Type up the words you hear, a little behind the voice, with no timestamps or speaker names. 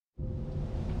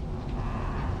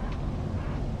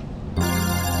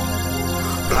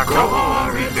The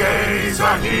gory days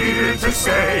are here to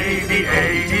stay, the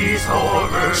 80s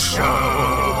horror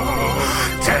show.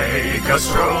 Take a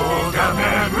stroll down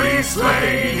memory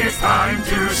lane, it's time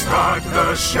to start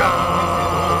the show.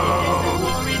 The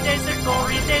gory days, the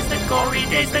gory days, the gory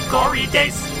days, the gory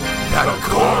days. The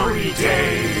gory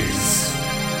days.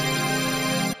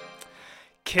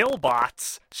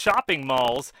 Killbots, shopping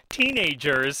malls,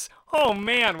 teenagers. Oh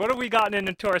man, what have we gotten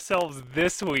into ourselves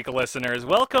this week, listeners?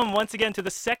 Welcome once again to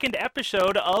the second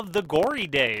episode of The Gory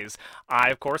Days. I,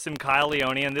 of course, am Kyle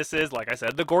Leone, and this is, like I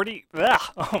said, The Gory... Oh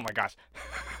my gosh.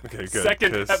 Okay, good.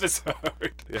 Second episode.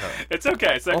 Yeah. It's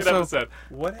okay, second episode.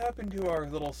 What happened to our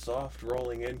little soft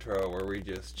rolling intro where we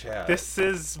just chat? This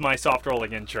is my soft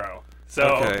rolling intro. So,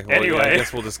 okay, well, anyway. yeah, I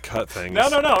guess we'll just cut things. No,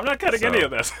 I'm not cutting any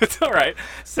of this. It's all right.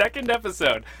 Second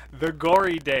episode, The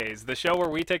Gory Days, the show where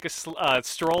we take a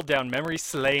stroll down memory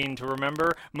lane to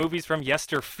remember movies from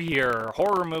yesteryear,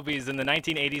 horror movies in the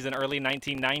 1980s and early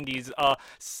 1990s,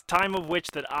 time of which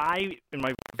that I, in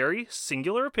my very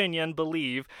singular opinion,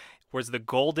 believe was the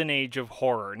golden age of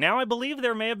horror. Now, I believe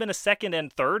there may have been a second and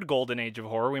third golden age of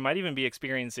horror. We might even be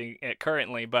experiencing it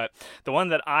currently, but the one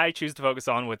that I choose to focus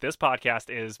on with this podcast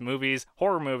is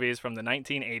horror movies from the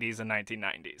 1980s and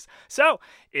 1990s. So,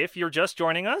 if you're just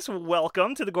joining us,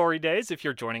 welcome to the Gory Days. If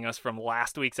you're joining us from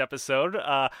last week's episode,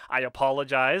 I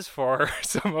apologize for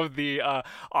some of the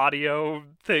audio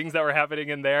things that were happening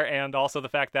in there, and also the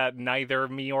fact that neither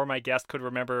me or my guest could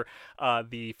remember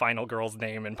the final girl's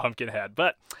name in Pumpkinhead,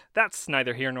 but that's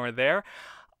neither here nor there.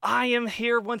 I am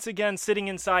here once again, sitting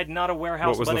inside not a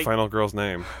warehouse. What was the final girl's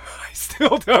name? I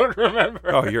still don't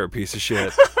remember. Oh, you're a piece of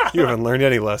shit. You haven't learned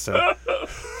any lesson.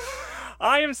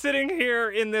 I am sitting here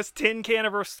in this tin can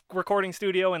of a recording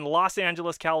studio in Los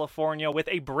Angeles, California, with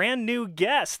a brand new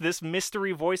guest. This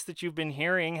mystery voice that you've been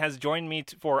hearing has joined me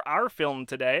for our film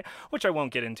today, which I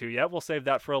won't get into yet. We'll save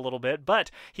that for a little bit.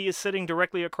 But he is sitting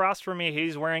directly across from me.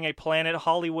 He's wearing a Planet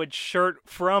Hollywood shirt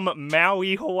from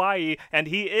Maui, Hawaii, and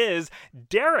he is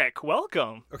Derek.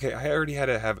 Welcome. Okay, I already had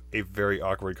to have a very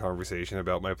awkward conversation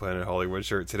about my Planet Hollywood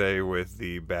shirt today with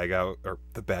the bagging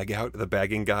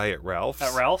guy at Ralph's.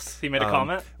 At Ralph's? He made a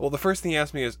comment? Well, the first thing he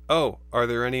asked me is, "Oh, are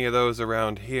there any of those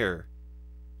around here?"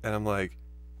 And I'm like,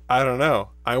 "I don't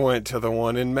know. I went to the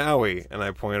one in Maui." And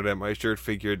I pointed at my shirt,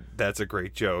 figured that's a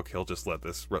great joke. He'll just let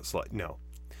this slide. No?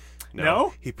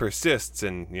 He persists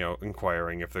in,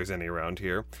 inquiring if there's any around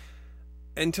here.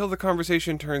 Until the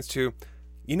conversation turns to,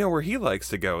 you know where he likes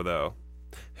to go, though?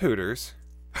 Hooters.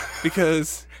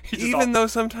 Because even though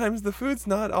sometimes the food's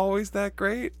not always that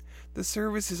great, the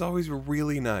service is always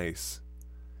really nice.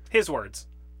 His words.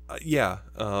 Yeah.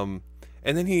 And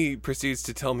then he proceeds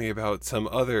to tell me about some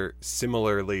other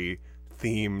similarly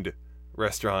themed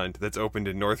restaurant that's opened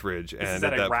in Northridge. And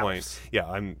at that point, yeah,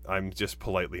 I'm just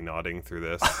politely nodding through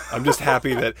this. I'm just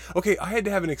happy that, okay, I had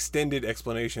to have an extended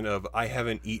explanation of I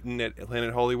haven't eaten at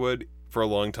Planet Hollywood for a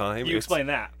long time. Explain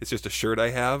that. It's just a shirt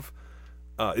I have.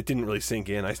 It didn't really sink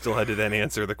in. I still had to then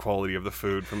answer the quality of the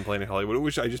food from Planet Hollywood,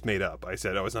 which I just made up. I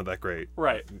said, "Oh, it's not that great."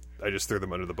 Right. I just threw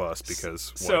them under the bus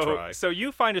because why try? So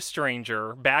you find a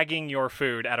stranger bagging your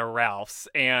food at a Ralph's,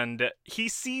 and he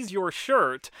sees your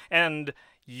shirt, and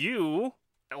you,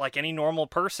 like any normal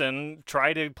person,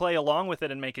 try to play along with it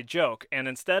and make a joke. And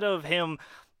instead of him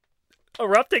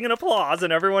erupting in applause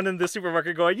and everyone in the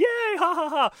supermarket going, "Yay, ha ha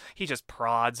ha," he just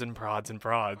prods and prods and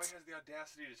prods. He has the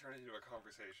audacity to turn it into a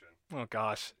conversation. Oh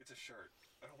gosh. It's a shirt.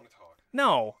 I don't want to talk.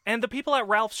 No, and the people at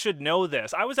Ralph's should know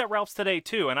this. I was at Ralph's today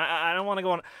too, and I don't want to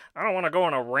go on. I don't want to go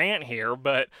on a rant here,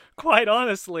 but quite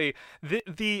honestly,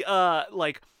 the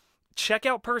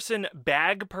checkout person,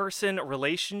 bag person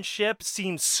relationship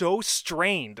seems so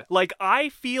strained. Like, I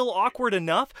feel awkward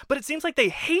enough, but it seems like they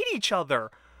hate each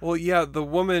other. Well, yeah, the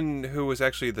woman who was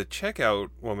actually the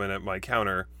checkout woman at my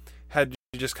counter had to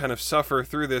just kind of suffer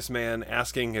through this man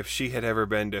asking if she had ever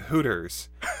been to Hooters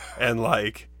and,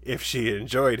 if she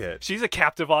enjoyed it. She's a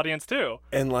captive audience, too.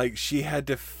 And, she had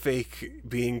to fake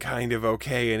being kind of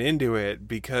okay and into it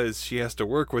because she has to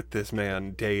work with this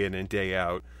man day in and day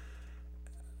out.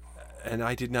 And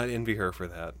I did not envy her for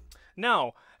that.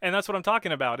 No. And that's what I'm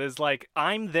talking about, is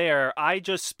I'm there. I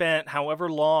just spent however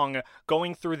long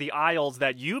going through the aisles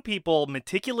that you people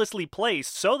meticulously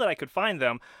placed so that I could find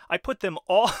them. I put them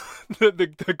all,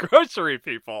 the grocery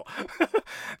people,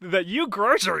 that you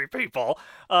grocery people,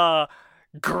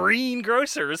 green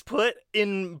grocers put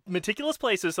in meticulous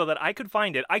places so that I could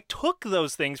find it. I took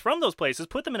those things from those places,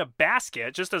 put them in a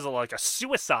basket just as a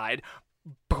suicide,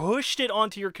 pushed it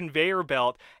onto your conveyor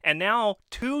belt, and now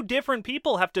 2 different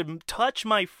people have to touch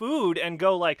my food and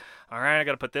go like, all right, I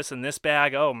gotta put this in this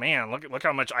bag. Oh man, look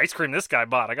how much ice cream this guy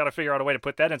bought. I gotta figure out a way to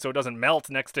put that in so it doesn't melt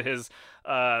next to his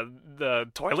the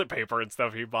toilet paper and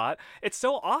stuff he bought. It's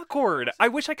so awkward. I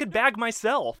wish I could bag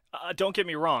myself. Don't get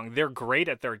me wrong, they're great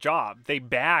at their job. They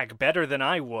bag better than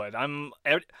I would.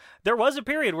 There was a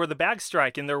period where the bag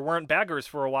strike and there weren't baggers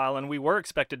for a while, and we were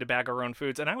expected to bag our own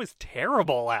foods, and I was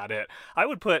terrible at it. I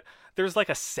would there's like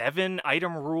a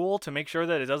 7-item rule to make sure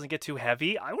that it doesn't get too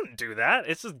heavy. I wouldn't do that.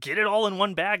 It's just get it all in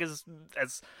one bag as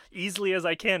easily as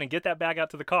I can and get that bag out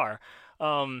to the car.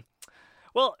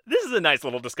 Well, this is a nice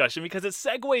little discussion because it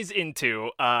segues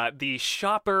into the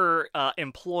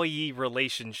shopper-employee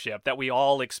relationship that we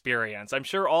all experience. I'm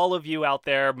sure all of you out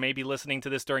there may be listening to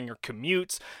this during your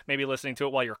commutes, maybe listening to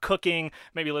it while you're cooking,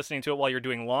 maybe listening to it while you're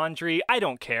doing laundry. I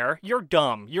don't care. You're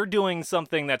dumb. You're doing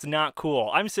something that's not cool.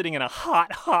 I'm sitting in a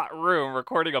hot room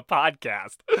recording a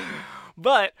podcast.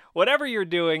 But whatever you're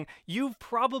doing, you've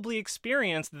probably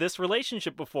experienced this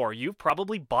relationship before. You've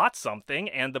probably bought something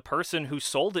and the person who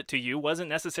sold it to you wasn't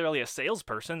necessarily a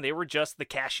salesperson. They were just the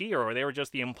cashier, or they were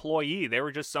just the employee. They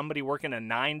were just somebody working a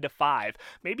 9 to 5.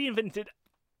 Maybe even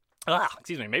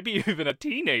maybe even a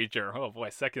teenager. Oh boy,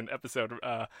 second episode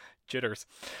jitters.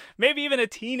 Maybe even a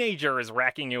teenager is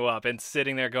racking you up and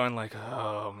sitting there going like,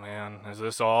 oh man, is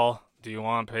this all? Do you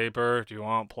want paper? Do you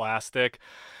want plastic?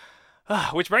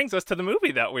 Which brings us to the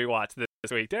movie that we watched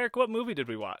this week. Derek, what movie did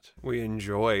we watch? We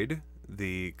enjoyed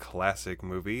the classic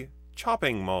movie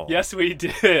Chopping Mall. Yes, we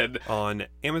did. On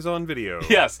Amazon Video.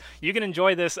 Yes, you can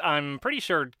enjoy this. I'm pretty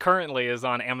sure currently is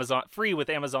on Amazon, free with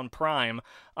Amazon Prime,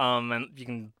 and you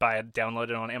can buy it, download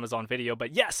it on Amazon Video.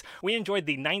 But yes, we enjoyed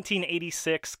the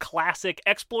 1986 classic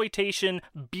exploitation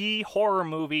B horror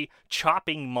movie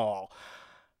Chopping Mall.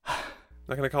 I'm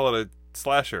not going to call it a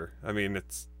slasher. I mean,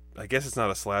 I guess it's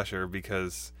not a slasher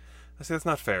because I say that's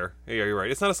not fair. Yeah, you're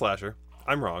right. It's not a slasher.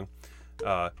 I'm wrong.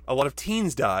 A lot of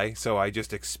teens die, so I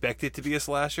just expect it to be a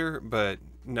slasher, but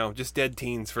no, just dead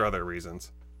teens for other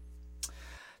reasons.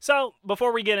 So,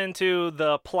 before we get into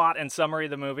the plot and summary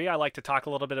of the movie, I like to talk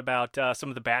a little bit about some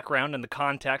of the background and the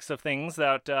context of things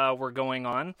that were going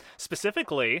on.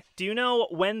 Specifically, do you know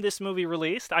when this movie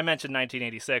released? I mentioned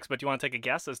 1986, but do you want to take a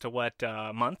guess as to what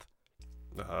month?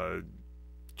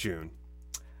 June.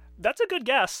 That's a good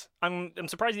guess. I'm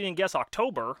surprised you didn't guess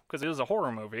October, because it is a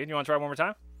horror movie. Do you want to try one more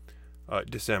time?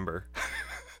 December.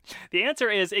 The answer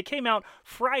is it came out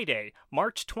Friday,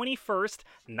 March 21st,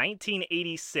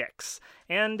 1986.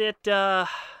 And it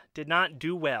did not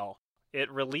do well. It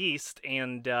released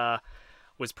and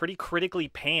was pretty critically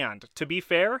panned. To be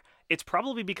fair, it's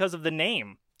probably because of the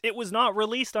name. It was not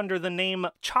released under the name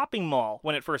Chopping Mall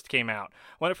when it first came out.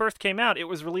 When it first came out, it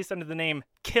was released under the name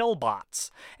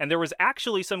Killbots. And there was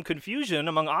actually some confusion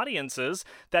among audiences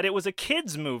that it was a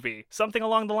kids' movie, something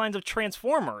along the lines of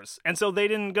Transformers, and so they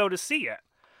didn't go to see it.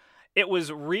 It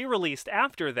was re-released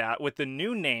after that with the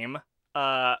new name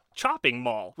Chopping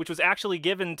Mall, which was actually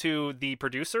given to the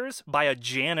producers by a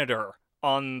janitor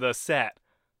on the set.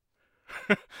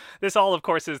 This all, of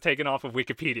course, is taken off of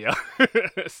Wikipedia.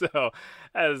 So,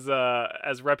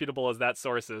 as reputable as that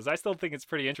source is, I still think it's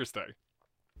pretty interesting.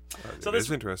 It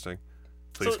is interesting.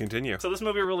 Please continue. So this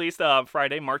movie released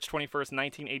Friday, March 21st,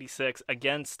 1986,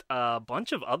 against a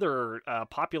bunch of other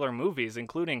popular movies,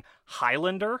 including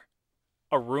Highlander,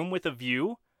 A Room with a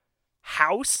View,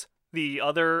 House, the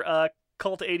other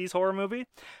cult 80s horror movie,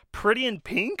 Pretty in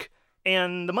Pink,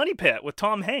 and The Money Pit with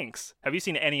Tom Hanks. Have you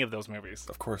seen any of those movies?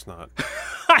 Of course not.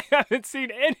 I haven't seen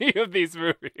any of these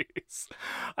movies.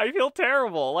 I feel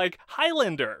terrible. Like,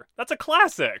 Highlander, that's a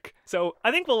classic. So I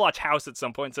think we'll watch House at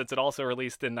some point since it also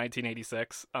released in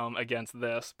 1986 against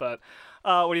this. But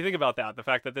what do you think about that? The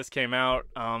fact that this came out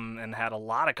and had a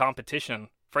lot of competition,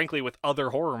 frankly, with other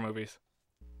horror movies.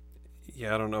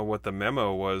 Yeah, I don't know what the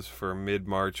memo was for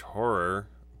mid-March horror,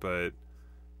 but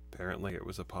apparently it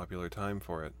was a popular time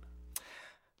for it.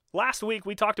 Last week,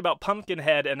 we talked about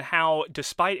Pumpkinhead and how,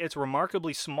 despite its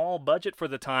remarkably small budget for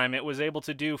the time, it was able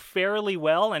to do fairly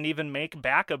well and even make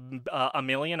back $1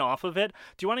 million off of it.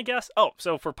 Do you want to guess? Oh,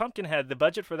 so for Pumpkinhead, the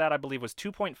budget for that, I believe, was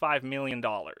 $2.5 million. Do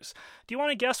you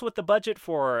want to guess what the budget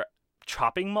for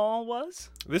Chopping Mall was?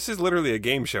 This is literally a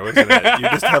game show, isn't it? You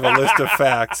just have a list of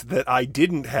facts that I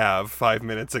didn't have 5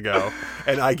 minutes ago,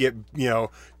 and I get,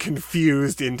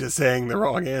 confused into saying the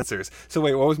wrong answers. So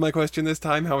wait, what was my question this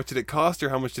time? How much did it cost, or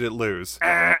how much did it lose?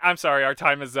 I'm sorry, our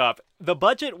time is up. The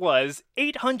budget was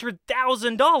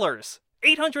 $800,000.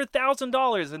 $800,000 in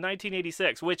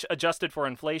 1986, which adjusted for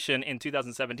inflation in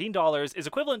 2017 dollars is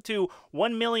equivalent to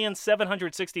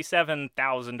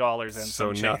 $1,767,000 and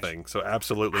some change. Nothing. So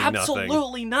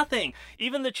absolutely nothing.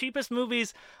 Even the cheapest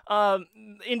movies,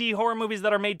 indie horror movies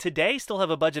that are made today, still have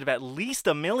a budget of at least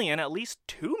 $1 million, at least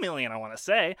 $2 million, I want to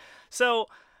say. So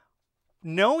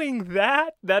knowing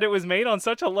that it was made on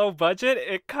such a low budget,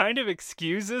 it kind of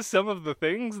excuses some of the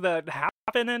things that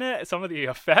happen in it, some of the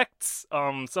effects,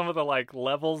 some of the like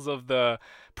levels of the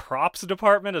props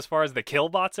department as far as the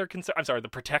killbots are concerned. I'm sorry, the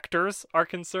protectors are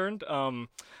concerned.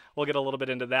 We'll get a little bit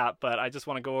into that, but I just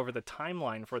want to go over the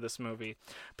timeline for this movie.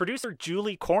 Producer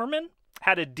Julie Corman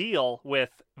had a deal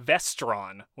with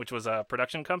Vestron, which was a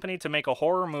production company, to make a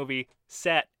horror movie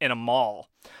set in a mall.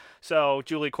 So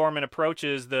Julie Corman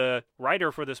approaches the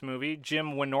writer for this movie,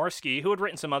 Jim Wynorski, who had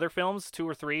written some other films, 2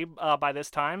 or 3 by this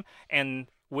time, and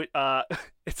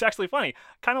it's actually funny,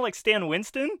 kind of like Stan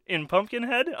Winston in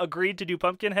Pumpkinhead agreed to do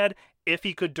Pumpkinhead if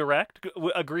he could direct,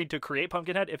 agreed to create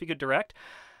Pumpkinhead if he could direct.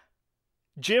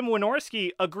 Jim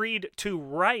Wynorski agreed to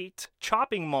write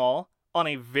Chopping Mall on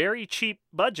a very cheap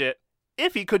budget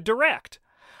if he could direct.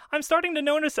 I'm starting to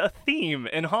notice a theme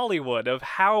in Hollywood of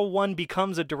how one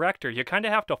becomes a director. You kind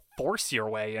of have to force your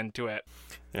way into it.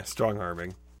 Yeah,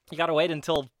 strong-arming. You gotta wait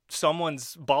until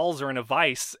someone's balls are in a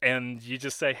vice and you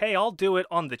just say, hey, I'll do it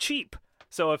on the cheap.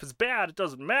 So if it's bad, it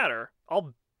doesn't matter.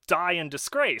 I'll die in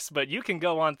disgrace, but you can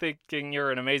go on thinking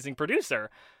you're an amazing producer.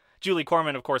 Julie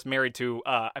Corman, of course, married to,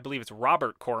 I believe it's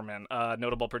Robert Corman, a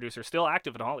notable producer still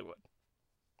active in Hollywood.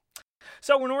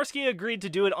 So Wynorski agreed to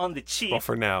do it on the cheap. Well,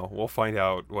 for now, we'll find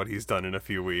out what he's done in a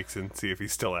few weeks and see if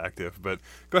he's still active. But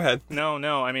go ahead.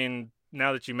 No. I mean,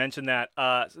 now that you mentioned that,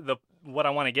 what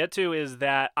I want to get to is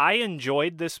that I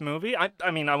enjoyed this movie. I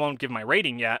mean, I won't give my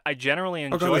rating yet. I generally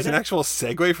enjoyed there's it. An actual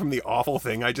segue from the awful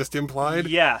thing I just implied?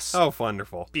 Yes. Oh,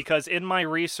 wonderful. Because in my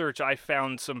research, I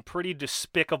found some pretty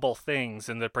despicable things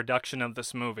in the production of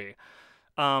this movie.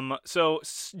 So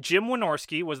Jim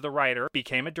Wynorski was the writer,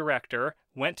 became a director,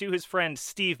 went to his friend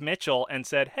Steve Mitchell and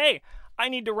said, hey, I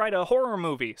need to write a horror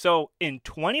movie. So in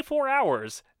 24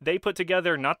 hours, they put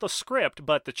together not the script,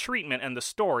 but the treatment and the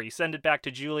story, send it back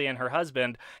to Julie and her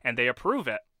husband, and they approve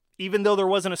it. Even though there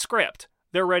wasn't a script,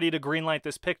 they're ready to greenlight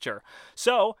this picture.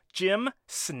 So Jim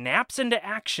snaps into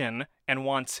action and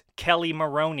wants Kelly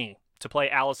Maroney to play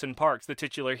Allison Parks, the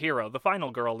titular hero, the final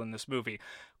girl in this movie.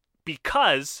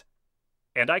 Because,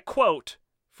 and I quote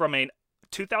from a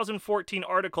 2014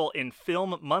 article in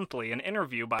Film Monthly, an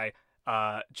interview by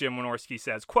Jim Wynorski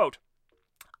says, quote,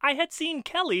 I had seen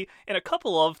Kelly in a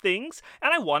couple of things,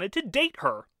 and I wanted to date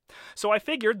her. So I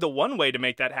figured the one way to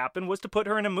make that happen was to put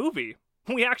her in a movie.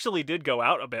 We actually did go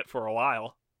out a bit for a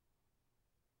while.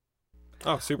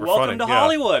 Oh, super Welcome funny. to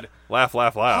Hollywood. Laugh. Ha,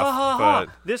 ha, But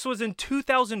ha. This was in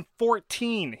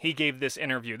 2014 he gave this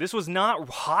interview. This was not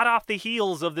hot off the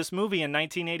heels of this movie in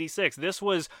 1986. This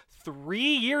was 3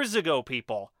 years ago,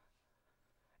 people.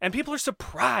 And people are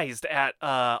surprised at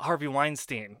Harvey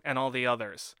Weinstein and all the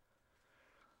others.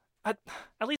 At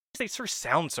least they sort of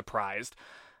sound surprised.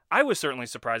 I was certainly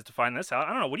surprised to find this out.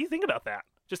 I don't know. What do you think about that?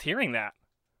 Just hearing that.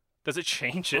 Does it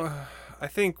change it? I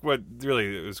think what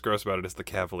really is gross about it is the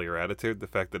cavalier attitude, the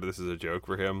fact that this is a joke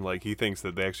for him. Like, he thinks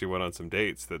that they actually went on some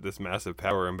dates, that this massive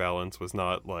power imbalance was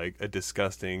not, like, a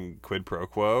disgusting quid pro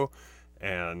quo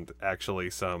and actually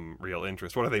some real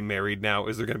interest. What, are they married now?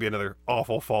 Is there going to be another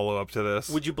awful follow-up to this?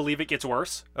 Would you believe it gets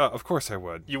worse? Of course I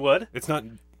would. You would? It's not...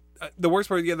 the worst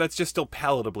part, yeah, that's just still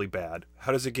palatably bad.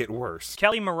 How does it get worse?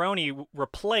 Kelly Maroney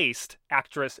replaced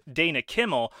actress Dana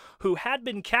Kimmel, who had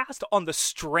been cast on the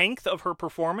strength of her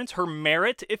performance, her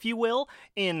merit, if you will,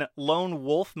 in Lone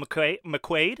Wolf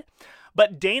McQuade.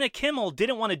 But Dana Kimmel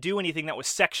didn't want to do anything that was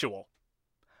sexual.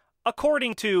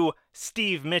 According to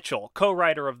Steve Mitchell,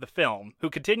 co-writer of the film,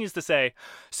 who continues to say,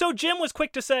 so Jim was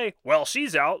quick to say, well,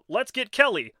 she's out, let's get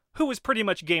Kelly, who was pretty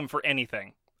much game for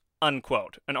anything.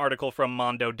 Unquote. An article from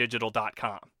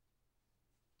MondoDigital.com.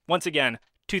 Once again,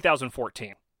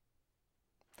 2014.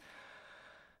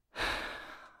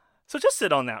 So just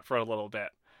sit on that for a little bit.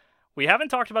 We haven't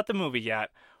talked about the movie yet.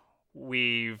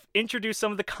 We've introduced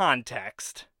some of the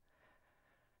context.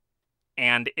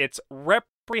 And it's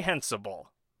reprehensible.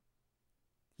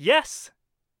 Yes,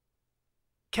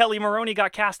 Kelly Maroney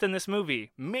got cast in this movie.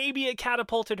 Maybe it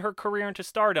catapulted her career into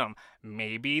stardom.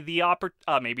 Maybe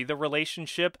the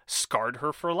relationship scarred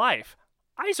her for life.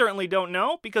 I certainly don't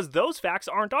know, because those facts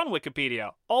aren't on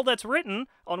Wikipedia. All that's written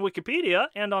on Wikipedia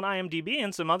and on IMDb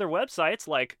and some other websites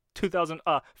like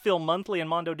Film Monthly and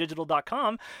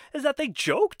MondoDigital.com is that they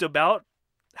joked about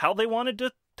how they wanted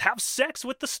to have sex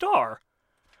with the star.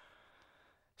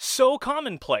 so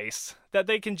commonplace that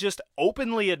they can just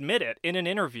openly admit it in an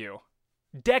interview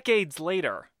decades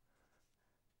later.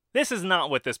 This is not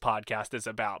what this podcast is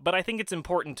about, but I think it's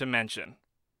important to mention.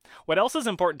 What else is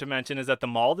important to mention is that the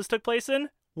mall this took place in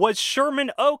was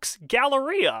Sherman Oaks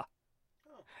Galleria.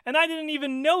 And I didn't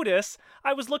even notice.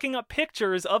 I was looking up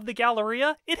pictures of the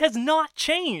Galleria. It has not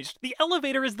changed. The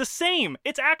elevator is the same.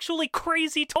 It's actually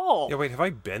crazy tall. Yeah, wait, have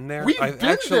I been there? We've I've been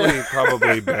actually there.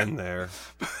 probably been there.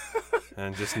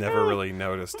 And just never really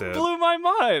noticed it. Blew my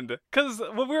mind. Because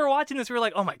when we were watching this, we were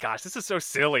like, oh my gosh, this is so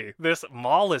silly. This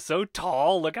mall is so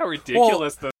tall. Look how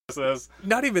ridiculous this is.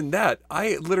 Not even that.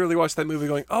 I literally watched that movie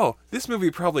going, oh, this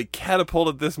movie probably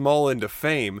catapulted this mall into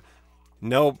fame.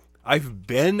 Nope. I've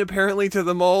been apparently to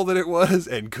the mall that it was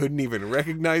and couldn't even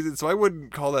recognize it, so I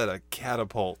wouldn't call that a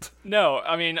catapult. No,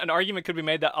 I mean, an argument could be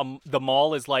made that the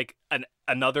mall is like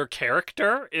another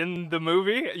character in the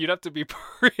movie. You'd have to be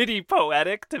pretty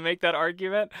poetic to make that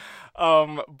argument.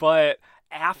 But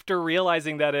after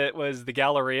realizing that it was the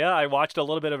Galleria, I watched a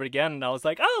little bit of it again, and I was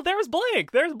like, oh, there's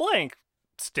blank.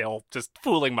 Still just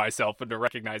fooling myself into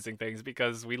recognizing things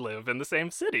because we live in the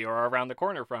same city or around the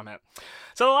corner from it.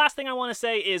 So the last thing I want to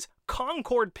say is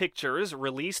Concord Pictures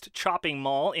released Chopping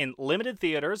Mall in limited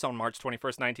theaters on March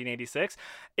 21st, 1986.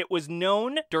 It was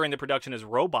known during the production as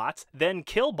Robots, then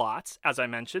Killbots, as I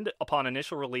mentioned. Upon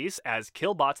initial release as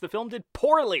Killbots, the film did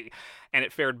poorly, and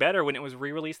it fared better when it was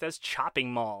re-released as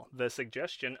Chopping Mall, the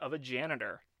suggestion of a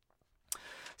janitor.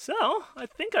 So, I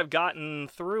think I've gotten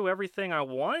through everything I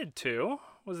wanted to.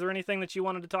 Was there anything that you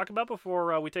wanted to talk about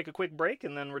before we take a quick break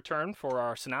and then return for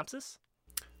our synopsis?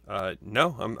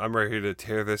 No, I'm ready to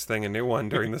tear this thing a new one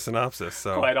during the synopsis.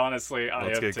 So Quite honestly, I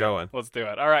let's am get too. going. Let's do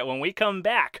it. All right, when we come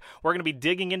back, we're going to be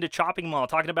digging into Chopping Mall,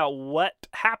 talking about what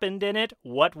happened in it,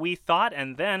 what we thought,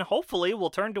 and then hopefully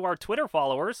we'll turn to our Twitter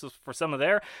followers for some of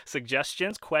their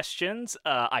suggestions, questions,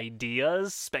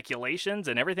 ideas, speculations,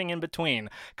 and everything in between.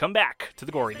 Come back to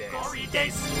the Gory Days. Gory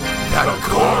Days. The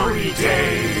Gory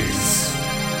Days.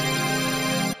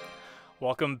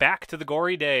 Welcome back to the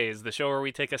Gory Days, the show where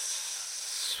we take a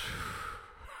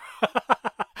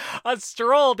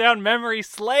stroll down memory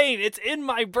lane. It's in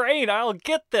my brain. I'll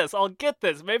get this.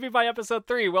 Maybe by episode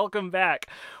 3. Welcome back.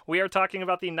 We are talking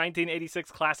about the 1986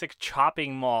 classic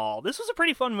Chopping Mall. This was a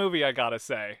pretty fun movie, I gotta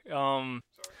say. So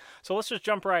let's just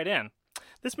jump right in.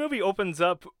 This movie opens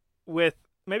up with,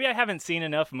 maybe I haven't seen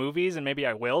enough movies, and maybe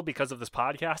I will because of this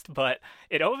podcast, but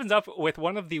it opens up with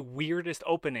one of the weirdest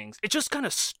openings. It just kind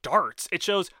of starts. It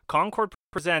shows Concord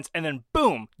Presents, and then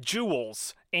boom,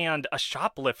 jewels, and a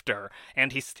shoplifter,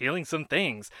 and he's stealing some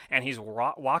things, and he's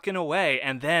walking away,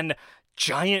 and then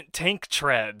giant tank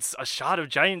treads, a shot of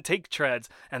giant tank treads,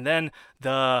 and then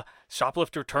the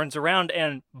shoplifter turns around,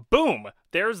 and boom,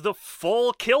 there's the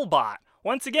full Killbot.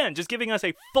 Once again, just giving us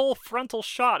a full frontal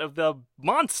shot of the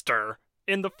monster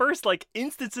in the first,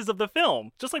 instances of the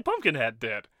film, just like Pumpkinhead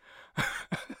did.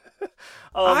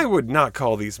 I would not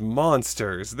call these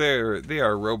monsters. They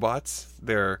are robots.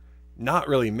 They're not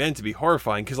really meant to be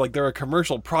horrifying because, they're a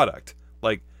commercial product.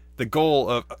 The goal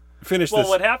of finish Well, this.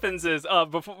 what happens is,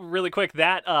 really quick,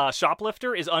 that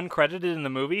shoplifter is uncredited in the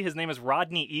movie. His name is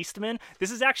Rodney Eastman.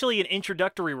 This is actually an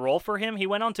introductory role for him. He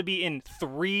went on to be in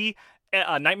 3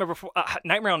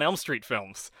 Nightmare on Elm Street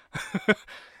films.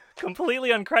 Completely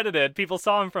uncredited. People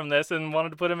saw him from this and wanted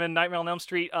to put him in Nightmare on Elm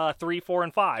Street 3, 4,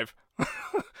 and 5. I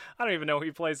don't even know who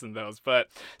he plays in those. But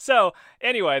so,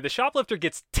 anyway, the shoplifter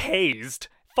gets tased,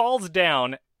 falls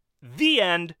down. The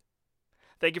end.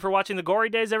 Thank you for watching the Gory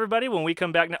Days, everybody. When we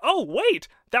come back now... Oh, wait!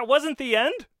 That wasn't the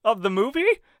end of the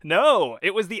movie? No,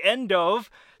 it was the end of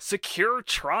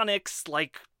Securetronics,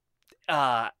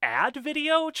 ad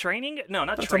video training? No,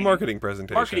 not That's training. a marketing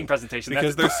presentation. Marketing presentation.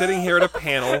 Because they're sitting here at a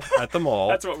panel at the mall.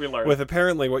 That's what we learned. With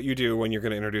apparently what you do when you're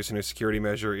going to introduce a new security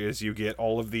measure is you get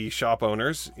all of the shop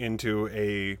owners into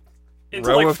a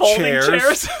row of folding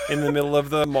chairs in the middle of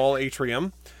the mall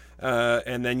atrium.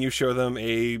 And then you show them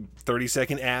a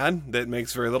 30-second ad that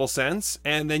makes very little sense,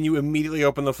 and then you immediately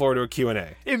open the floor to a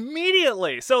Q&A.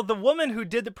 Immediately! So the woman who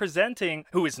did the presenting,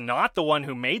 who is not the one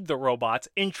who made the robots,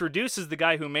 introduces the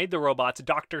guy who made the robots,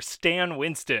 Dr. Stan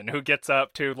Winston, who gets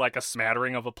up to a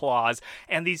smattering of applause,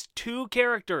 and these 2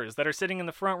 characters that are sitting in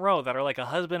the front row that are a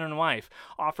husband and wife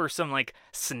offer some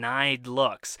snide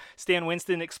looks. Stan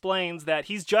Winston explains that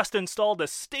he's just installed a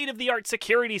state-of-the-art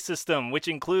security system, which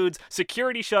includes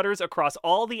security shutters across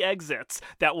all the exits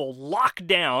that will lock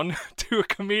down to a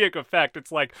comedic effect.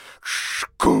 It's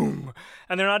boom,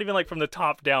 and they're not even from the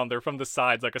top down, they're from the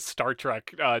sides, like a Star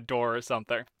Trek door or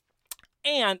something.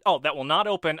 and that will not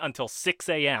open until 6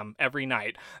 a.m. every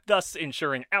night, thus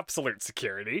ensuring absolute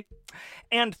security.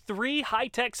 And 3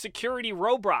 high-tech security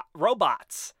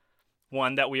robots.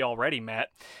 One that we already met,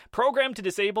 programmed to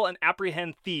disable and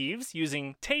apprehend thieves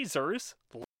using tasers,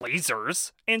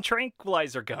 lasers, and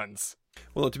tranquilizer guns.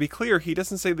 Well, to be clear, he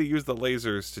doesn't say they use the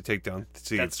lasers to take down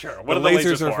thieves. That's true. The What are the lasers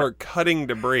lasers are for? for cutting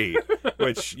debris,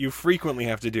 which you frequently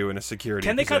have to do in a security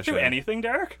Can they cut through position. anything,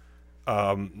 Derek?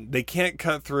 They can't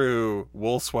cut through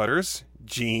wool sweaters,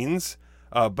 jeans,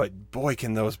 but boy,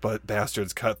 can those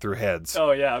bastards cut through heads.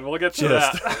 Oh, yeah, we'll get to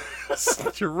Just that.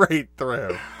 straight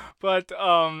through. But,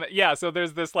 yeah, so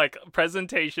there's this, like,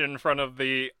 presentation in front of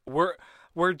the...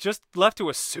 We're just left to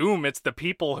assume it's the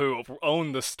people who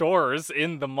own the stores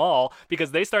in the mall,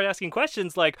 because they start asking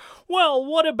questions like, well,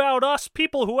 what about us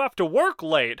people who have to work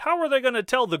late? How are they going to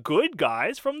tell the good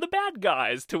guys from the bad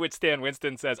guys? To which Stan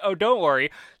Winston says, oh, don't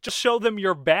worry, just show them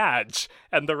your badge.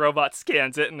 And the robot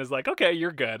scans it and is like, okay,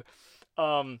 you're good.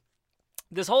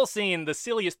 This whole scene, the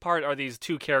silliest part are these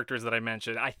 2 characters that I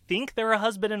mentioned. I think they're a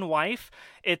husband and wife.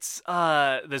 It's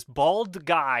this bald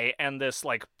guy and this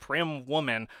like prim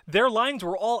woman. Their lines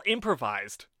were all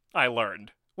improvised, I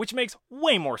learned, which makes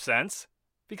way more sense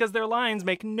because their lines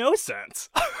make no sense.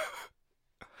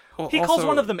 Well, He calls also-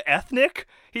 one of them ethnic.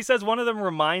 He says one of them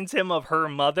reminds him of her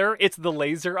mother. It's the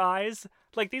laser eyes.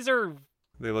 Like, these are...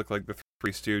 They look like the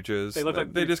Three Stooges. They look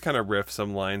like they just kind of riff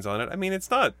some lines on it. I mean,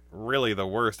 it's not really the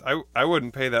worst. I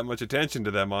wouldn't pay that much attention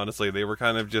to them, honestly. They were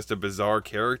kind of just a bizarre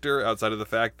character outside of the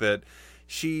fact that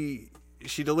she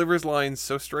delivers lines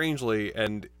so strangely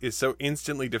and is so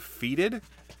instantly defeated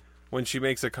when she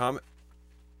makes a comment.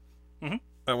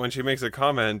 Mm-hmm. When she makes a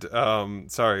comment,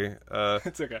 sorry,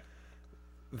 It's okay.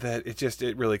 that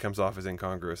it really comes off as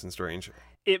incongruous and strange.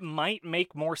 It might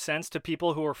make more sense to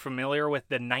people who are familiar with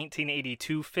the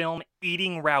 1982 film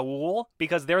Eating Raoul,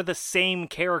 because they're the same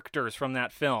characters from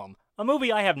that film. A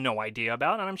movie I have no idea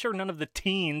about, and I'm sure none of the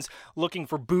teens looking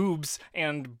for boobs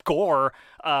and gore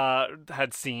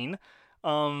had seen.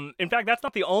 In fact, that's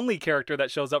not the only character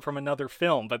that shows up from another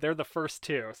film, but they're the first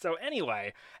 2. So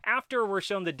anyway, after we're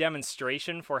shown the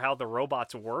demonstration for how the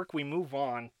robots work, we move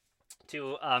on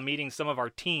to meeting some of our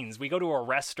teens. We go to a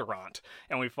restaurant,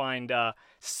 and we find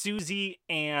Susie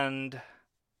and...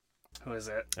 Who is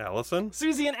it? Allison?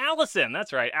 Susie and Allison.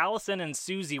 That's right. Allison and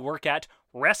Susie work at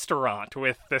restaurant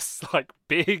with this, like,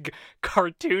 big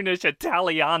cartoonish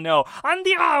Italiano.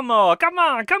 Andiamo! Come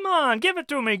on! Give it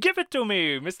to me!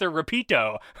 Mr.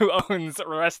 Repito, who owns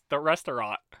the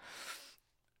restaurant.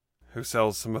 Who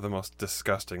sells some of the most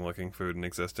disgusting looking food in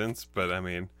existence, but I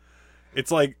mean... It's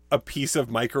like a piece of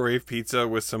microwave pizza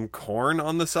with some corn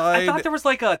on the side. I thought there was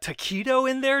like a taquito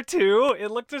in there too.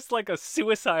 It looked just like a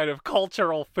suicide of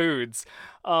cultural foods,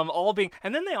 all being.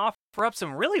 And then they offer up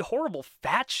some really horrible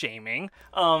fat shaming,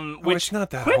 which it's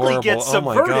not that quickly horrible. gets Oh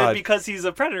my subverted God. because he's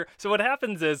a predator. So what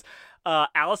happens is,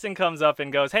 Allison comes up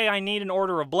and goes, "Hey, I need an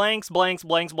order of blanks, blanks,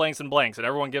 blanks, blanks, and blanks," and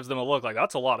everyone gives them a look like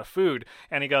that's a lot of food.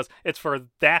 And he goes, "It's for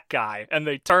that guy," and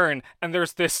they turn and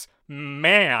there's this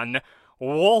man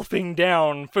wolfing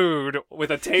down food with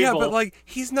a table. Yeah, but like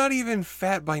he's not even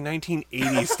fat by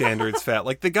 1980 standards fat.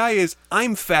 Like the guy is,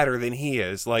 I'm fatter than he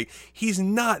is. Like he's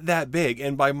not that big,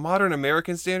 and by modern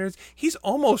American standards, he's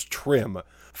almost trim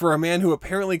for a man who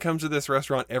apparently comes to this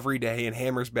restaurant every day and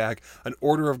hammers back an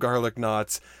order of garlic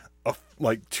knots,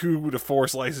 like 2 to 4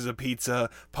 slices of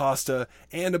pizza, pasta,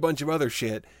 and a bunch of other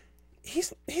shit.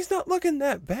 He's not looking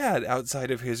that bad outside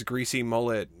of his greasy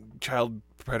mullet, child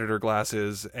predator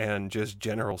glasses, and just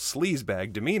general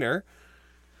sleazebag demeanor.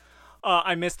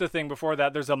 I missed a thing before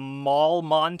that. There's a mall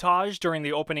montage during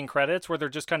the opening credits where they're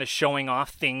just kind of showing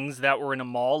off things that were in a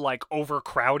mall, like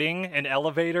overcrowding in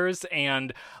elevators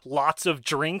and lots of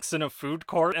drinks in a food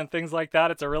court and things like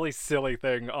that. It's a really silly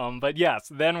thing. But yes,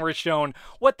 then we're shown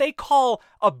what they call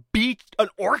an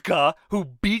orca who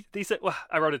they said, well,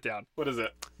 I wrote it down. What is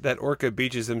it? That orca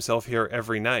beaches himself here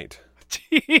every night.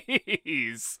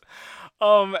 Jeez.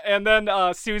 And then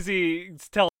Susie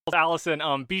tells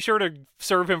Allison, be sure to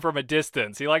serve him from a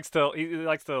distance. He likes to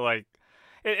like.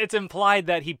 It's implied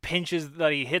that he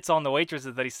hits on the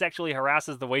waitresses, that he sexually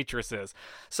harasses the waitresses.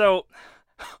 So,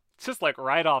 just like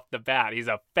right off the bat, he's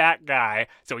a fat guy,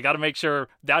 so we got to make sure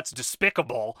that's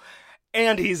despicable.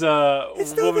 And he's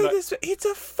It's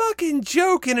a fucking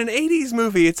joke in an 80s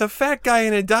movie. It's a fat guy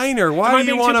in a diner. Why do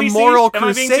you want a moral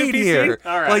crusade here?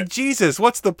 All right. Like, Jesus,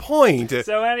 what's the point?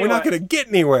 So anyway, we're not going to get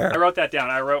anywhere. I wrote that down.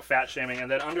 I wrote fat shaming,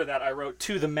 and then under that I wrote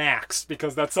to the max,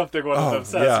 because that's something one of them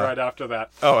says right after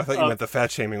that. Oh, I thought you meant the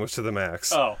fat shaming was to the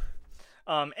max.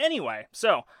 Anyway,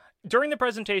 so During the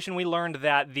presentation, we learned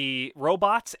that the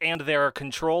robots and their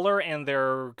controller and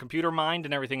their computer mind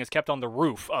and everything is kept on the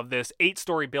roof of this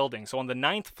 8-story building. So on the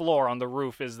 9th floor on the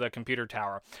roof is the computer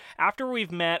tower. After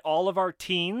we've met all of our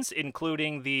teens,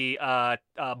 including the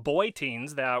boy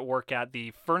teens that work at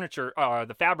the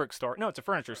the fabric store. No, it's a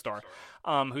furniture store.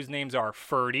 Whose names are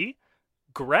Ferdy,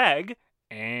 Greg,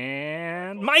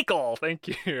 and Michael.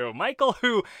 Thank you. Michael,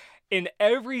 who in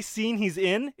every scene he's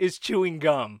in is chewing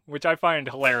gum, which I find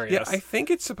hilarious. Yeah, I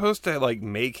think it's supposed to like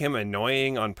make him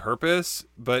annoying on purpose,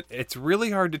 but it's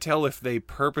really hard to tell if they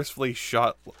purposefully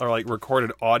shot or like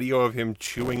recorded audio of him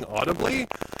chewing audibly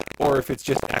or if it's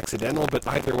just accidental, but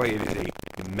either way it is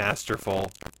a masterful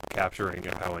capturing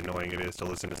of how annoying it is to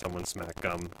listen to someone smack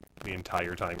gum the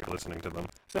entire time you're listening to them.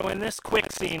 So in this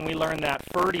quick scene, we learn that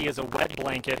Ferdy is a wet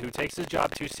blanket who takes his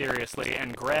job too seriously,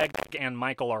 and Greg and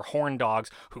Michael are horn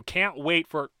dogs who can't wait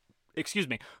for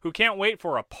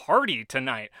a party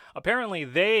tonight. Apparently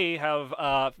they have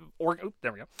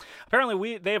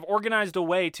they have organized a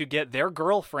way to get their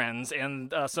girlfriends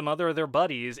and some other of their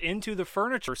buddies into the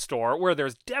furniture store where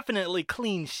there's definitely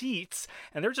clean sheets,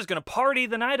 and they're just going to party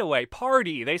the night away.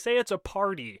 Party. They say it's a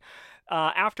party.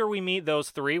 After we meet those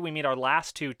three, we meet our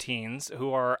last two teens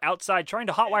who are outside trying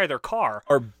to hotwire their car.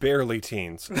 Are barely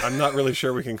teens. I'm not really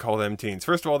sure we can call them teens.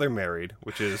 First of all, they're married,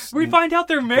 which is... We find out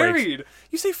they're married!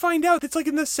 You say find out. It's like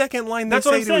in the second line they That's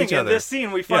what say I'm to saying. each other. In this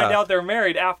scene, we find out they're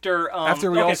married after... After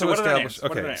we also so establish...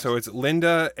 Okay, so it's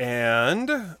Linda and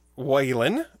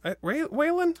Waylon.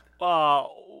 Waylon?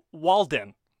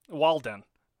 Walden. Walden.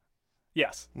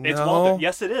 Yes. It's No. Walden.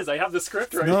 Yes, it is. I have the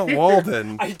script right Not here.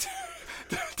 Walden. I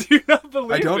do you not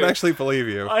believe I don't me? actually believe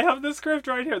you. I have the script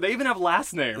right here. They even have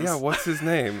last names. Yeah, what's his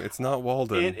name? It's not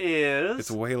Walden. It is... It's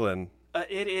Waylon.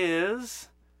 It is...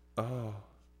 Oh.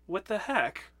 What the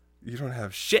heck? You don't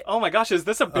have shit. Oh my gosh, is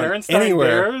this a Berenstain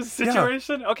anywhere. Bears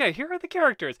situation? Yeah. Okay, here are the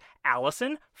characters.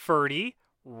 Allison, Ferdy,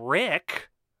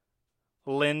 Rick,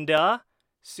 Linda.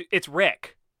 It's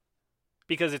Rick.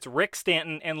 Because it's Rick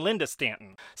Stanton and Linda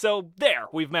Stanton. So there,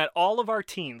 we've met all of our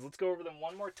teens. Let's go over them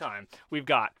one more time. We've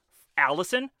got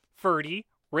Allison, Ferdy,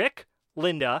 Rick,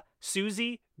 Linda,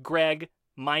 Susie, Greg,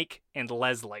 Mike, and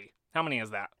Leslie. How many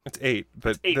is that? It's 8,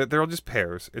 but they're all just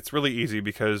pairs. It's really easy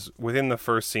because within the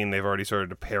first scene, they've already started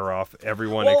to pair off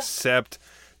everyone except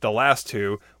the last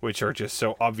two, which are just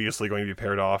so obviously going to be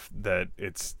paired off that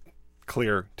it's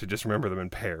clear to just remember them in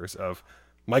pairs of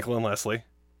Michael and Leslie,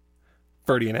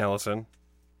 Ferdy and Allison,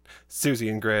 Susie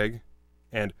and Greg,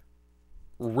 and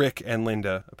Rick and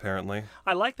Linda, apparently.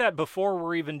 I like that before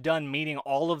we're even done meeting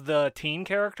all of the teen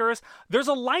characters, there's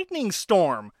a lightning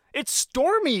storm. It's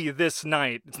stormy this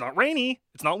night. It's not rainy,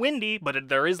 it's not windy, but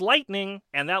there is lightning,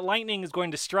 and that lightning is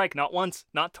going to strike not once,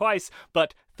 not twice,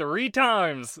 but 3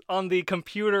 times on the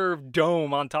computer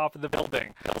dome on top of the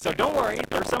building. So don't worry,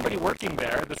 there's somebody working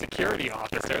there, the security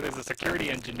officer. There's a security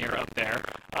engineer up there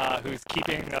who's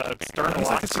keeping a stern He's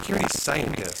watch. like a security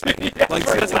scientist. Yeah, like,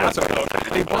 for that's his what lab coat.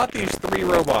 they bought these 3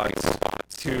 robots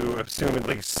to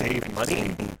assumedly save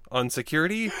money on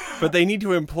security, but they need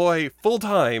to employ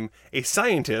full-time a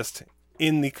scientist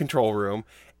in the control room.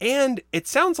 And it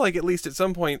sounds like, at least at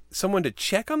some point, someone to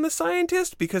check on the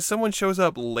scientist, because someone shows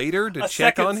up later to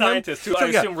check on him. A second scientist who I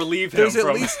assume relieve him There's at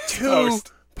from least 2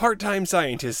 post. part-time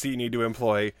scientists that you need to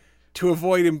employ to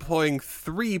avoid employing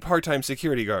 3 part-time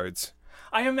security guards.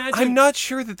 I imagine... I'm not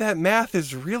sure that math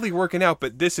is really working out,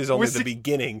 but this is only the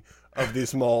beginning of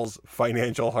this mall's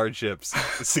financial hardships,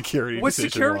 security Was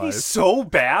security decision-wise. so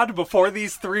bad before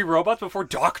these 3 robots, before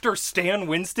Dr. Stan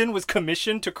Winston was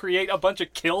commissioned to create a bunch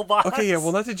of killbots? Okay, yeah,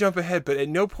 well, not to jump ahead, but at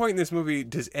no point in this movie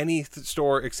does any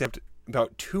store except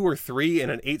about 2 or 3 in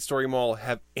an 8-story mall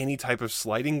have any type of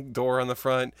sliding door on the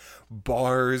front,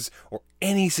 bars, or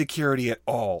any security at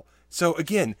all. So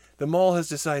again, the mall has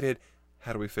decided,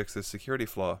 how do we fix this security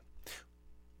flaw?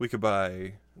 We could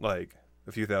buy, like,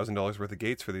 a few $1,000s worth of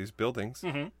gates for these buildings.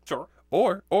 Mm-hmm, sure.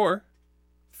 Or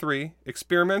 3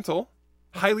 experimental,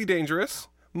 highly dangerous,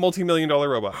 multi-million-dollar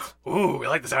robots. Ooh, we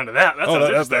like the sound of that. That Oh,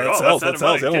 sounds that interesting. sells, Let's that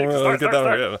sells. send him money. Yeah, Start, get start,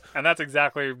 that start. one, And that's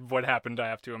exactly what happened, I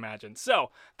have to imagine.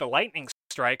 So, the lightning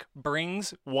strike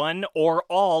brings one or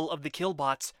all of the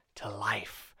killbots to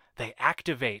life. They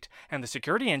activate, and the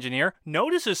security engineer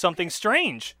notices something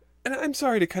strange. And I'm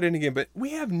sorry to cut in again, but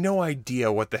we have no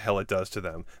idea what the hell it does to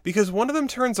them. Because one of them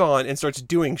turns on and starts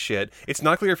doing shit. It's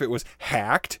not clear if it was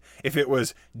hacked, if it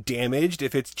was damaged,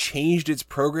 if it's changed its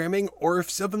programming, or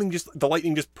if the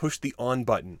lightning just pushed the on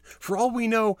button. For all we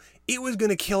know, it was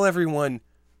going to kill everyone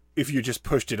if you just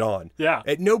pushed it on. Yeah.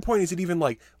 At no point is it even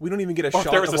like, we don't even get a Or if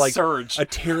shot there was of a like surge. a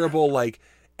terrible like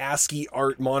ASCII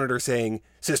art monitor saying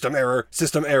system error,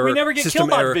 system error. We never get system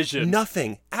Killbot error. vision.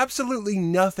 Nothing, absolutely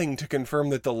nothing to confirm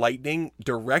that the lightning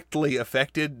directly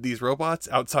affected these robots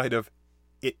outside of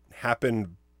it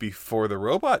happened before the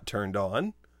robot turned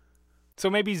on. So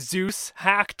maybe Zeus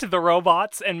hacked the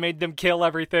robots and made them kill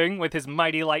everything with his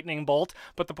mighty lightning bolt.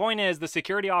 But the point is, the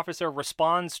security officer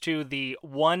responds to the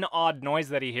one odd noise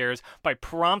that he hears by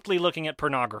promptly looking at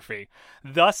pornography,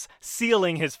 thus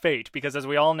sealing his fate. Because as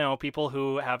we all know, people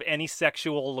who have any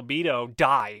sexual libido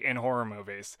die in horror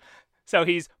movies. So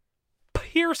he's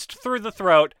pierced through the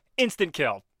throat, instant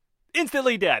kill,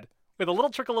 instantly dead, with a little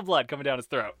trickle of blood coming down his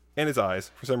throat. And his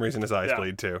eyes. For some reason, his eyes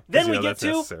bleed too. Then we that's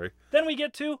necessary. Then we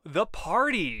get to the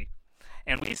party.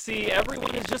 And we see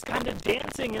everyone is just kind of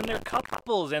dancing in their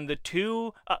couples. And the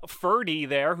two Ferdy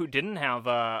there, who didn't have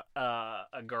a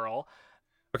girl.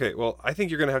 Okay, well, I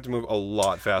think you're going to have to move a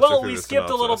lot faster. Well, through we the skipped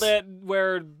a little synopsis. bit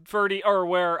where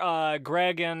where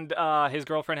Greg and his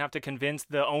girlfriend have to convince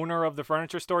the owner of the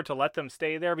furniture store to let them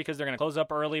stay there because they're going to close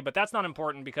up early. But that's not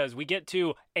important because we get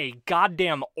to a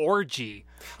goddamn orgy.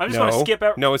 I just want to skip.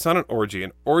 No, it's not an orgy.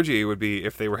 An orgy would be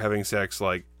if they were having sex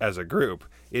like as a group.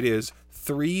 It is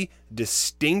 3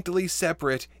 distinctly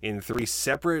separate in 3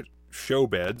 separate show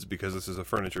beds because this is a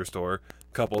furniture store.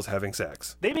 Couples having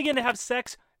sex. They begin to have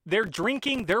sex. They're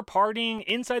drinking, they're partying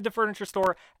inside the furniture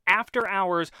store after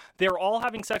hours. They're all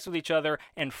having sex with each other,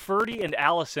 and Ferdy and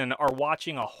Allison are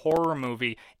watching a horror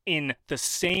movie in the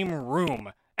same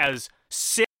room as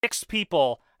 6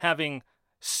 people having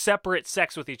separate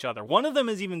sex with each other. One of them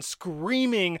is even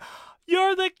screaming,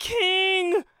 "You're the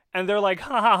king!" And they're like,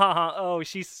 ha ha ha ha, oh,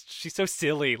 she's so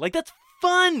silly. Like, that's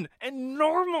fun and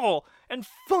normal and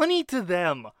funny to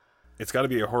them. It's got to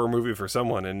be a horror movie for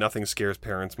someone, and nothing scares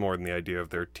parents more than the idea of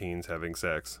their teens having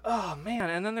sex. Oh man,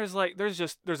 and then there's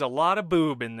a lot of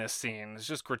boob in this scene. It's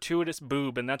just gratuitous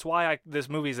boob, and that's why this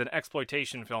movie is an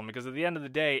exploitation film, because at the end of the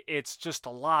day, it's just a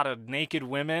lot of naked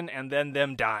women and then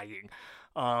them dying.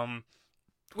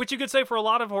 Which you could say for a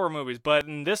lot of horror movies, but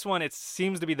in this one, it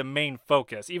seems to be the main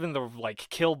focus. Even the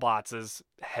Killbots as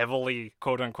heavily,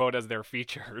 quote unquote, as they're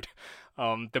featured.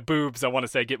 The boobs, I want to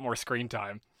say, get more screen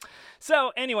time.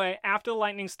 So anyway, after the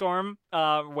lightning storm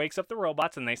wakes up the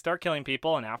robots and they start killing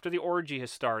people, and after the orgy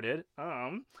has started,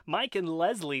 Mike and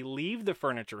Leslie leave the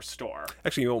furniture store.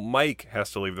 Actually, Mike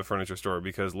has to leave the furniture store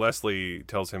because Leslie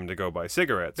tells him to go buy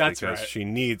cigarettes. That's because right. She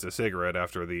needs a cigarette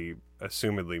after the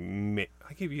assumedly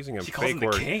I keep using a She calls fake him the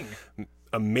word. king.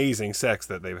 Amazing sex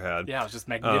that they've had. Yeah, it was just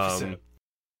magnificent.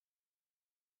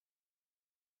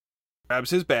 Grabs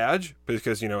his badge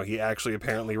because he actually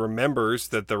apparently remembers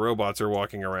that the robots are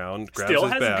walking around. Grabs Still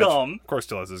his has badge. gum. Of course,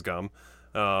 still has his gum.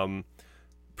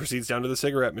 Proceeds down to the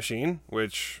cigarette machine,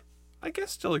 which I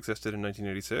guess still existed in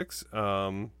 1986.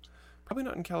 Probably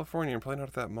not in California and probably not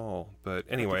at that mall. But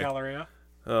anyway, Galleria.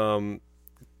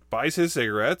 buys his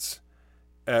cigarettes.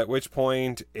 At which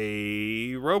point,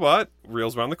 a robot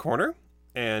reels around the corner,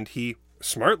 and he,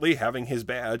 smartly having his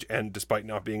badge, and despite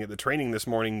not being at the training this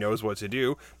morning, knows what to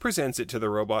do, presents it to the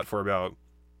robot for about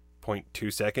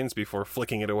 0.2 seconds before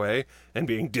flicking it away and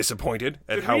being disappointed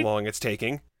at how long it's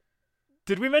taking.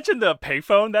 Did we mention the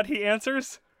payphone that he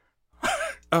answers?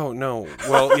 Oh, no.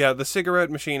 Well, yeah, the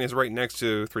cigarette machine is right next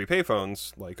to 3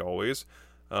 payphones, like always.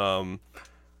 And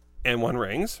one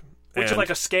rings. Which is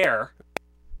like a scare.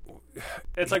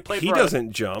 It's like He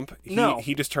doesn't jump. No.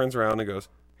 He just turns around and goes,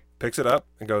 picks it up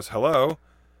and goes, hello.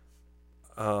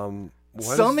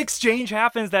 Some exchange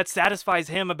happens that satisfies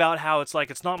him about how it's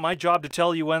like, it's not my job to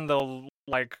tell you when the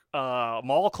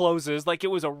mall closes. Like,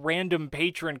 it was a random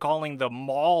patron calling the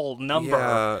mall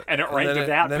number, and it rang to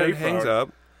that then payphone. it hangs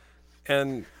up,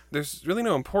 and there's really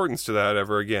no importance to that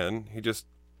ever again. He just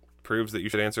proves that you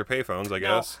should answer payphones, I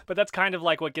guess. But that's kind of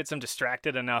like what gets him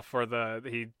distracted enough for the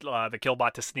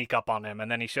Killbot to sneak up on him,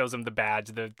 and then he shows him the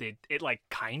badge. It like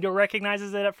kind of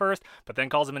recognizes it at first, but then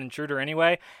calls him an intruder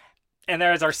anyway. And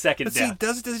there's our second But death. see,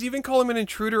 does it even call him an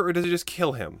intruder, or does it just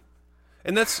kill him?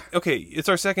 And that's okay. It's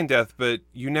our second death, but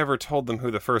you never told them who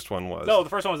the first one was. No, the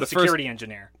first one was the security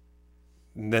engineer.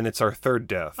 Then it's our third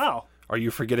death. Oh. Are you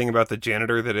forgetting about the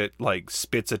janitor that it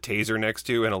spits a taser next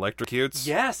to and electrocutes?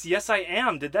 Yes, I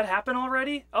am. Did that happen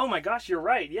already? Oh my gosh, you're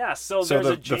right. Yeah, so there's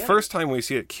the a janitor. first time we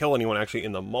see it kill anyone actually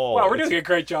in the mall. Wow, we're doing a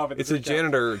great job at this. It's a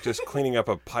janitor just cleaning up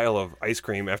a pile of ice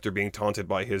cream after being taunted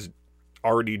by his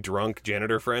already drunk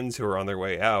janitor friends who are on their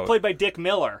way out. Played by Dick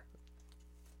Miller.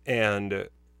 And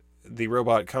the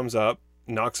robot comes up,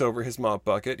 knocks over his mop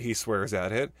bucket. He swears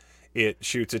at it. It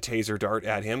shoots a taser dart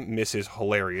at him, misses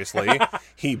hilariously.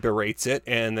 He berates it,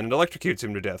 and then it electrocutes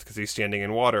him to death because he's standing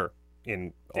in water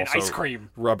in also ice cream.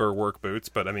 rubber work boots,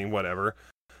 but I mean, whatever.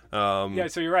 Yeah,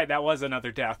 so you're right. That was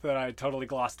another death that I totally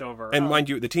glossed over. And mind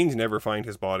you, the teens never find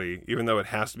his body, even though it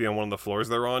has to be on one of the floors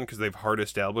they're on, because they've hard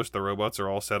established the robots are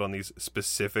all set on these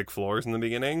specific floors in the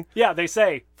beginning. Yeah, they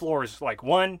say floors like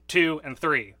 1, 2, and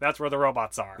 3. That's where the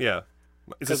robots are. Yeah.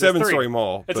 It's a 'Cause 7-story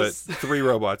mall, It's but a 3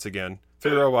 robots again.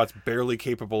 3 robots barely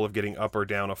capable of getting up or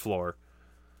down a floor.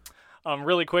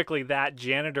 Really quickly, that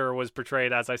janitor was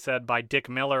portrayed, as I said, by Dick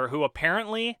Miller, who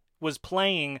apparently was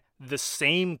playing the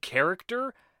same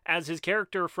character as his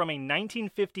character from a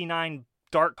 1959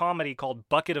 dark comedy called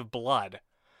Bucket of Blood.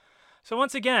 So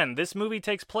once again, this movie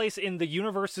takes place in the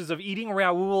universes of Eating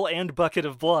Raoul and Bucket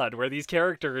of Blood, where these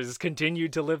characters continue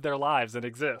to live their lives and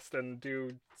exist and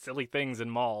do silly things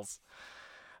in malls.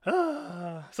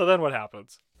 So then what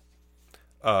happens?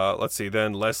 Let's see.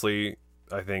 Then Leslie,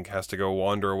 I think, has to go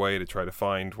wander away to try to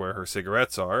find where her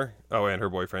cigarettes are. Oh, and her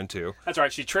boyfriend, too. That's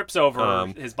right, she trips over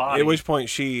his body. At which point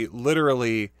she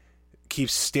literally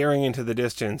keeps staring into the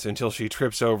distance until she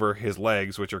trips over his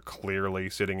legs, which are clearly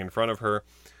sitting in front of her.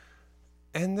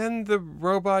 And then the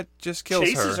robot just kills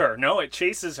her. Chases her. No, it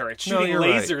chases her. It's shooting you're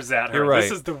lasers at her. You're right.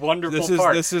 This is the wonderful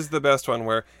part. This is the best one,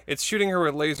 where it's shooting her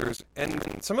with lasers,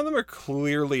 and some of them are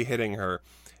clearly hitting her.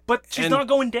 But she's And not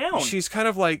going down. She's kind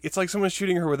of like, it's like someone's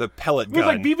shooting her with a pellet gun. With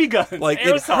like BB guns. Like, it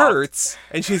airsoft. hurts,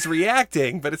 and she's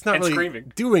reacting, but it's not And really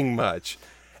screaming. doing much.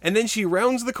 And then she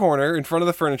rounds the corner in front of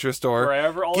the furniture store,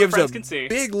 Wherever all her gives friends a can see.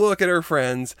 big look at her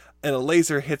friends, and a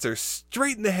laser hits her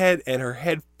straight in the head, and her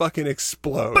head fucking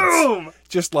explodes. Boom!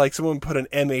 Just like someone put an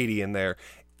M80 in there.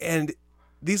 And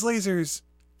these lasers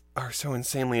are so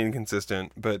insanely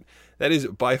inconsistent, but that is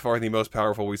by far the most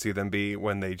powerful we see them be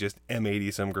when they just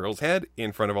M80 some girl's head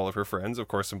in front of all of her friends. Of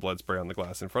course, some blood spray on the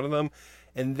glass in front of them.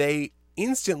 And they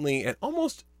instantly and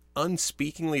almost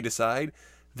unspeakingly decide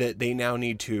that they now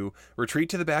need to retreat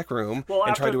to the back room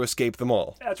and try to escape the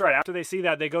mall. That's right. After they see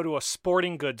that, they go to a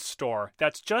sporting goods store.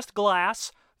 That's just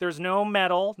glass. There's no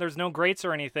metal. There's no grates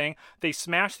or anything. They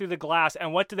smash through the glass,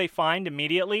 and what do they find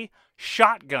immediately?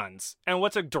 Shotguns. And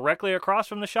what's directly across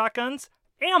from the shotguns?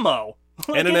 Ammo.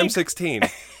 And an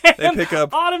M16. They pick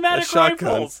up automatic a shotgun,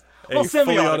 rifles. a Well, fully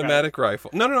semi-automatic. automatic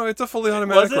rifle. No, it's a fully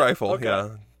automatic Was it? rifle. Okay.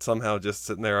 Yeah, somehow just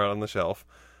sitting there out on the shelf.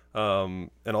 And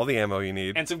all the ammo you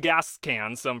need. And some gas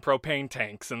cans, some propane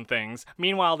tanks and things.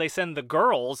 Meanwhile, they send the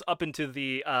girls up into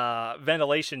the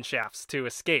ventilation shafts to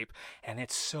escape. And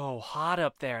it's so hot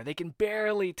up there. They can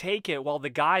barely take it while the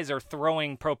guys are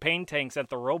throwing propane tanks at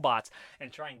the robots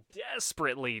and trying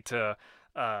desperately to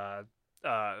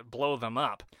blow them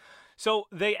up. So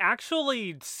they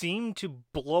actually seem to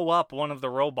blow up one of the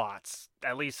robots,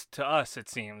 at least to us it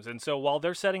seems. And so while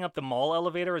they're setting up the mall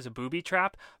elevator as a booby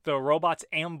trap, the robots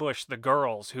ambush the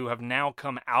girls who have now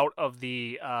come out of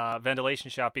the ventilation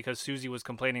shaft because Susie was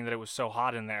complaining that it was so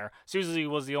hot in there. Susie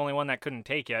was the only one that couldn't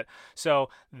take it. So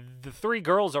the 3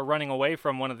 girls are running away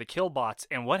from one of the killbots,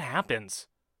 and what happens?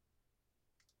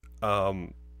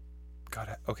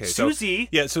 God, okay, Susie.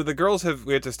 So the girls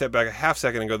we had to step back a half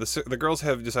second and go, the girls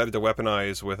have decided to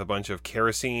weaponize with a bunch of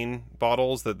kerosene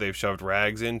bottles that they've shoved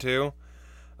rags into.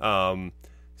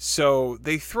 So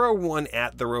they throw one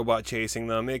at the robot chasing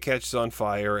them. It catches on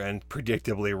fire and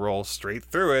predictably rolls straight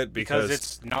through it because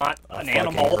it's not an fucking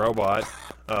animal. robot.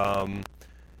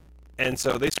 And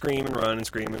so they scream and run and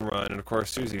scream and run. And of course,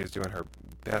 Susie is doing her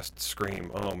best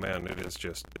scream. Oh man, it is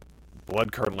just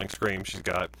blood-curdling scream she's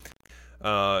got.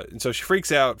 And so she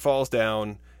freaks out, falls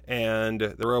down, and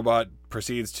the robot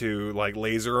proceeds to like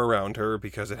laser around her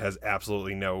because it has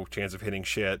absolutely no chance of hitting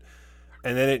shit.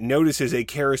 And then it notices a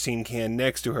kerosene can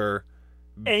next to her,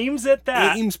 Aims at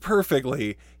that. aims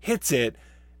perfectly, hits it,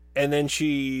 and then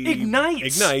she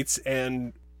ignites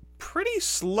and pretty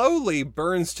slowly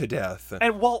burns to death.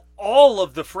 And while all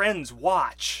of the friends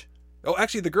watch. Oh,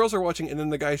 actually, the girls are watching, and then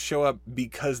the guys show up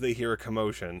because they hear a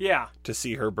commotion. Yeah. To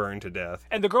see her burn to death.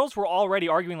 And the girls were already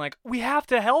arguing, like, we have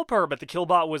to help her. But the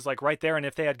killbot was, like, right there. And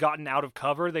if they had gotten out of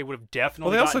cover, they would have definitely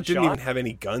Well, they also gotten didn't shot. even have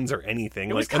any guns or anything.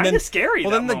 It was and kind of scary,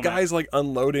 Well, that then the moment. guys, like,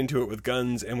 unload into it with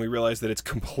guns, and we realize that it's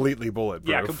completely bulletproof.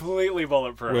 Yeah, completely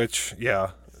bulletproof. Which,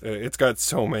 yeah, it's got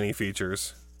so many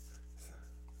features.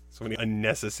 So many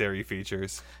unnecessary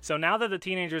features. So now that the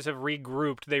teenagers have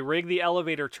regrouped, they rig the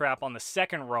elevator trap on the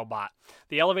second robot.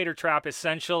 The elevator trap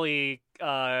essentially,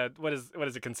 what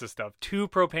does it consist of? 2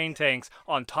 propane tanks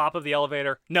on top of the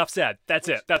elevator. Enough said. That's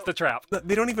it. That's the trap.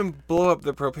 They don't even blow up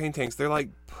the propane tanks. They're like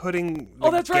putting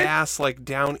the that's right. gas like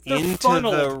down They're into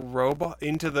funneled. the robot,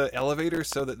 into the elevator,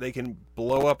 so that they can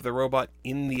blow up the robot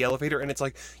in the elevator. And it's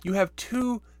like you have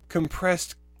 2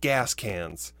 compressed gas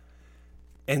cans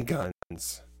and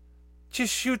guns.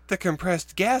 Just shoot the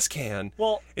compressed gas can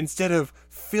Well, instead of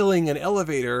filling an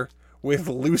elevator with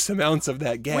loose amounts of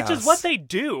that gas. Which is what they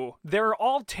do. They're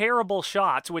all terrible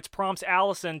shots, which prompts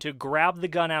Allison to grab the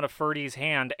gun out of Ferdy's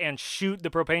hand and shoot the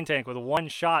propane tank with one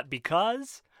shot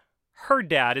because her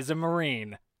dad is a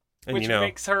Marine. And which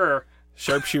makes her...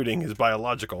 Sharpshooting is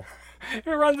biological. It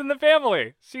runs in the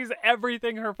family. She's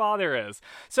everything her father is.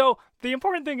 So the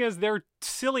important thing is their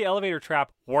silly elevator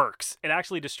trap works. It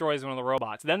actually destroys one of the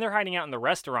robots. Then they're hiding out in the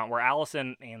restaurant where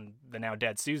Allison and the now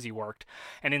dead Susie worked.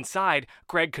 And inside,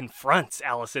 Greg confronts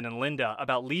Allison and Linda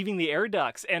about leaving the air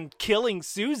ducts and killing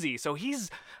Susie. So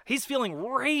he's feeling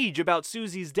rage about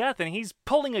Susie's death, and he's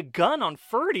pulling a gun on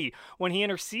Ferdy when he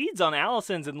intercedes on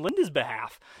Allison's and Linda's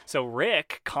behalf. So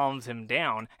Rick calms him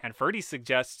down, and Ferdy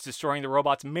suggests destroying the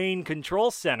robot's main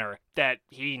control center that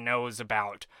he knows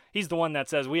about. He's the one that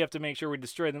says we have to make sure we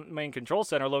destroy the main control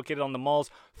center located on the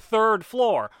mall's 3rd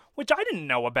floor, which I didn't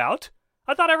know about.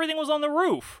 I thought everything was on the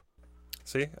roof.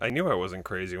 See, I knew I wasn't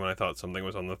crazy when I thought something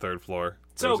was on the 3rd floor.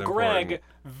 So Greg,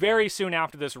 very soon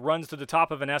after this, runs to the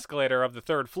top of an escalator of the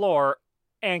 3rd floor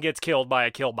and gets killed by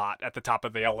a killbot at the top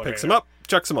of the elevator. Picks him up,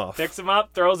 chucks him off. Picks him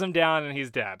up, throws him down, and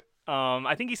he's dead.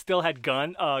 I think he still had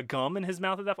gum in his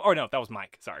mouth at that point. Or no, that was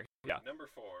Mike. Sorry. Yeah. Number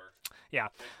 4. Yeah.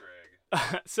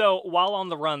 So while on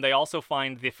the run, they also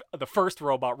find the first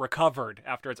robot recovered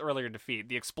after its earlier defeat.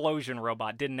 The explosion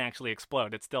robot didn't actually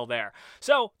explode. It's still there.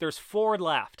 So there's 4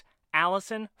 left.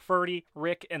 Allison, Ferdy,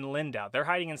 Rick, and Linda. They're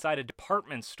hiding inside a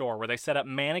department store where they set up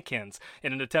mannequins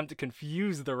in an attempt to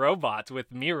confuse the robots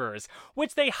with mirrors,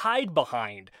 which they hide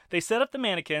behind. They set up the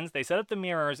mannequins, they set up the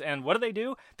mirrors, and what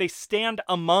do? They stand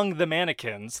among the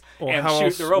mannequins and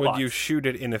shoot the robots. How else would you shoot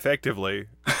it ineffectively?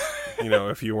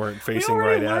 If you weren't facing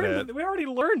right at it. We already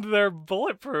learned they're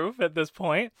bulletproof at this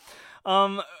point.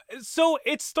 So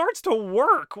it starts to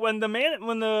work when the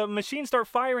machines start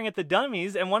firing at the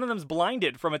dummies, and one of them's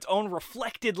blinded from its own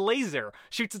reflected laser,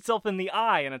 shoots itself in the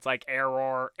eye, and it's like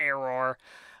error.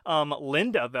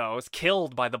 Linda though is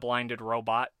killed by the blinded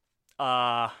robot.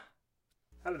 How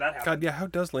did that happen? God, yeah. How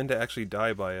does Linda actually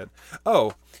die by it?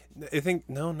 Oh, I think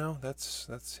no. That's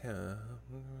yeah.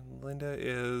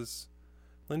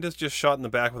 Linda's just shot in the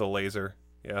back with a laser.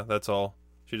 Yeah, that's all.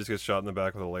 She just gets shot in the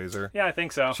back with a laser. Yeah, I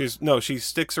think so. She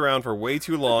sticks around for way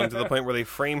too long to the point where they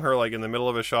frame her like in the middle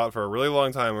of a shot for a really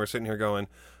long time. We're sitting here going,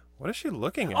 what is she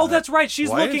looking at? Oh, that's right. She's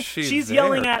Why looking. is she she's there?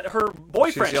 yelling at her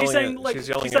boyfriend. She's saying,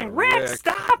 Rick,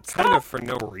 stop! Kind of for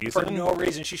no reason. For no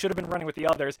reason. She should have been running with the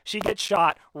others. She gets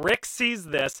shot. Rick sees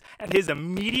this, and his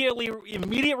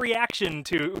immediate reaction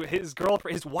to his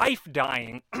wife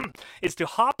dying, is to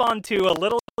hop onto a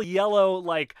little yellow,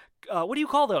 like, what do you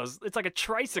call those? It's like a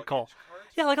tricycle.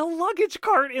 Yeah, like a luggage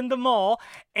cart in the mall,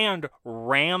 and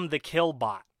ram the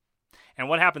killbot. And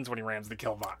what happens when he rams the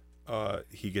killbot?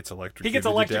 He gets electrocuted. He gets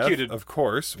electrocuted, to death, of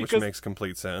course, which makes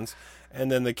complete sense.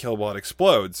 And then the killbot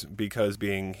explodes because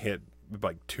being hit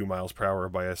like 2 miles per hour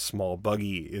by a small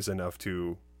buggy is enough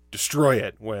to destroy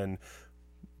it when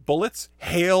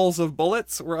hails of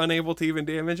bullets were unable to even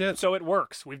damage it. So it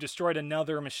works. We've destroyed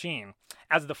another machine.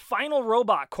 As the final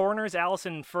robot corners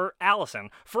Allison,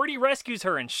 Ferdy rescues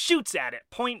her and shoots at it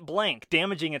point blank,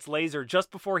 damaging its laser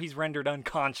just before he's rendered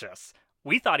unconscious.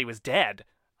 We thought he was dead.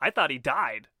 I thought he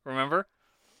died, remember?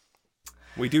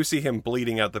 We do see him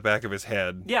bleeding out the back of his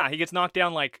head. Yeah, he gets knocked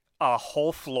down like a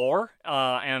whole floor,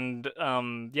 and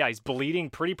he's bleeding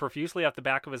pretty profusely out the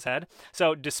back of his head.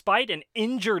 So despite an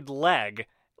injured leg,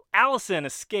 Allison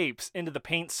escapes into the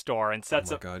paint store and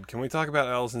sets up... Oh my God, can we talk about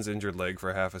Allison's injured leg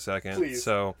for half a second? Please.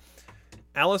 So,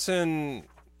 Allison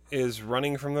is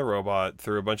running from the robot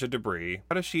through a bunch of debris.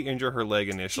 How does she injure her leg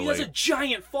initially? She has a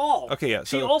giant fall. Okay, yeah.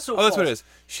 She so, also that's falls. what it is.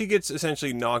 She gets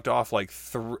essentially knocked off like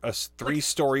a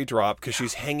 3-story drop because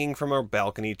she's hanging from a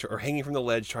balcony or hanging from the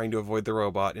ledge trying to avoid the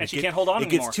robot. And she can't hold on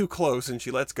anymore. It gets too close and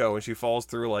she lets go and she falls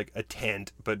through like a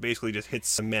tent, but basically just hits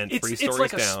cement 3 stories down.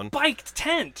 It's like a spiked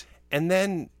tent. And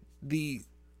then the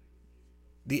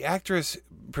actress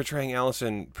portraying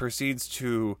Allison proceeds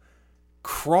to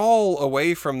crawl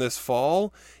away from this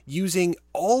fall using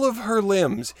all of her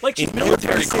limbs like she's in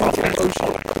military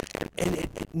motion. And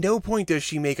at no point does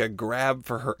she make a grab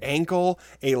for her ankle,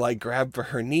 a grab for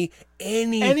her knee,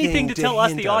 anything to tell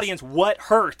us, the audience, what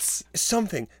hurts.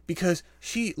 Something, because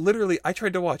she literally, I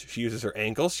tried to watch, she uses her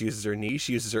ankles, she uses her knees,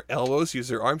 she uses her elbows, she uses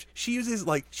her arms, she uses,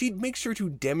 she makes sure to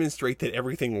demonstrate that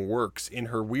everything works in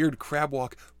her weird crab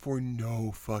walk for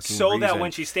no fucking reason. So that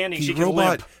when she's standing, she can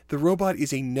limp. The robot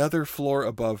is another floor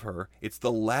above her. It's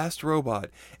the last robot,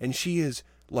 and she is,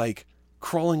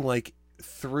 crawling,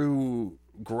 through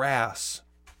grass.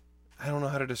 I don't know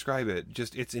how to describe it.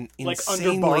 Just it's an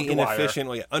insanely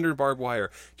inefficient, under barbed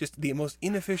wire. Just the most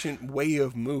inefficient way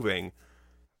of moving.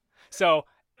 So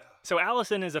So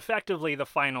Allison is effectively the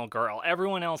final girl.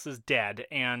 Everyone else is dead,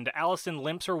 and Allison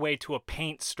limps her way to a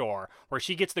paint store where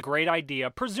she gets the great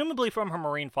idea, presumably from her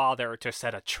Marine father, to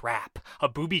set a trap, a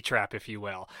booby trap, if you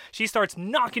will. She starts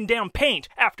knocking down paint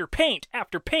after paint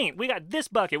after paint. We got this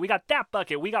bucket, we got that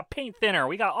bucket, we got paint thinner,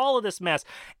 we got all of this mess.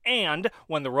 And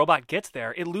when the robot gets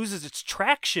there, it loses its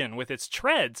traction with its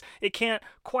treads. It can't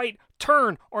quite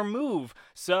turn or move.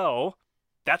 So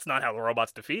that's not how the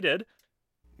robot's defeated.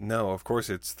 No, of course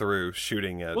it's through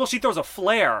shooting at... Well, she throws a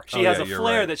flare. She has a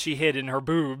flare that she hid in her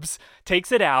boobs,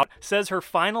 takes it out, says her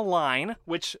final line,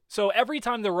 which, so every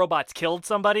time the robots killed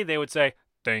somebody, they would say,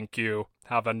 "Thank you,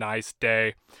 have a nice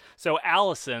day." So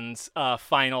Allison's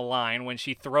final line, when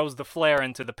she throws the flare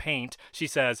into the paint, she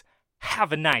says,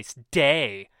 "Have a nice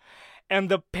day." And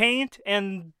the paint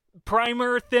and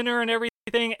primer, thinner, and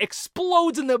everything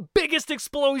explodes in the biggest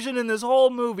explosion in this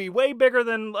whole movie, way bigger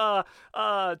than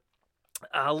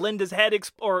Linda's head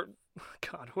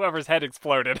whoever's head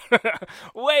exploded.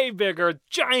 Way bigger,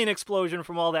 giant explosion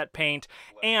from all that paint.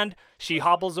 And she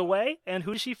hobbles away, and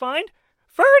who does she find?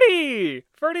 Ferdy!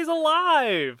 Ferdy's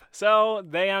alive! So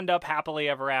they end up happily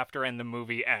ever after, and the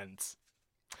movie ends.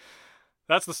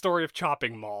 That's the story of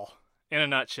Chopping Mall, in a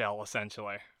nutshell,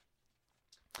 essentially.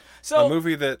 So, a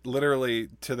movie that literally,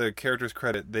 to the character's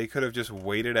credit, they could have just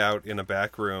waited out in a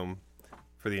back room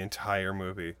for the entire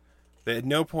movie. At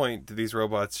no point do these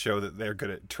robots show that they're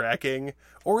good at tracking,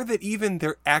 or that even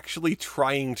they're actually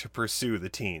trying to pursue the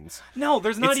teens. No,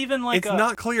 there's not even like it's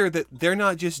not clear that they're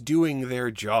not just doing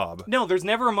their job. No, there's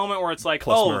never a moment where it's like,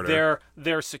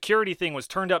 their security thing was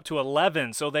turned up to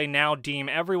 11, so they now deem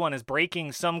everyone as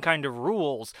breaking some kind of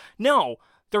rules. No,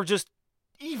 they're just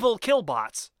evil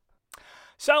killbots.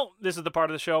 So, this is the part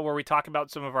of the show where we talk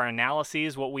about some of our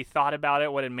analyses, what we thought about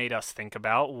it, what it made us think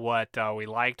about, what we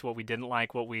liked, what we didn't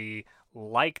like, what we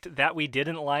liked that we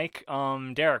didn't like.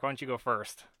 Derek, why don't you go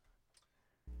first?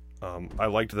 I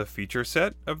liked the feature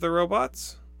set of the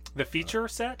robots. The feature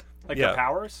set? Like the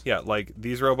powers? Yeah, like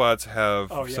these robots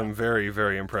have some very,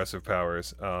 very impressive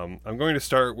powers. I'm going to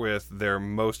start with their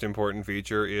most important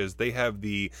feature is they have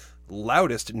the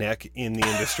loudest neck in the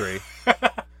industry.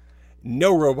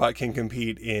 No robot can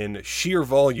compete in sheer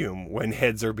volume when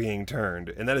heads are being turned,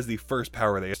 and that is the first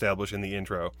power they establish in the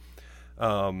intro.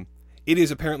 It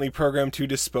is apparently programmed to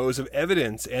dispose of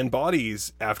evidence and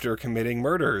bodies after committing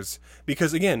murders.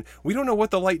 Because, again, we don't know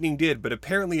what the lightning did, but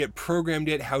apparently it programmed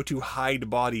it how to hide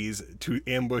bodies to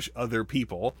ambush other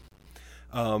people.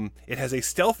 It has a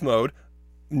stealth mode,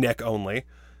 neck only,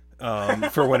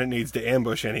 for when it needs to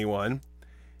ambush anyone.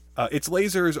 Its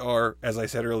lasers are, as I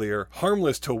said earlier,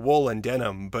 harmless to wool and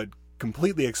denim, but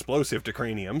completely explosive to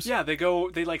craniums. Yeah, they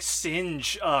like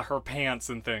singe her pants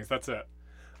and things. That's it.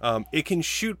 It can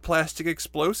shoot plastic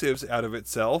explosives out of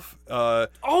itself.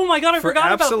 Oh my god, I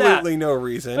forgot about that. For absolutely no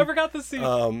reason. I forgot the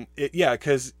scene.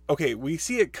 Because, we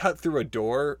see it cut through a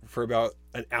door for about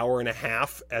an hour and a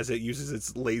half as it uses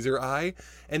its laser eye.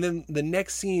 And then the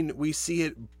next scene, we see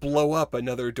it blow up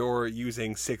another door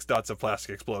using 6 dots of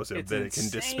plastic explosive that it can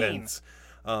dispense.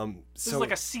 This is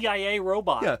like a CIA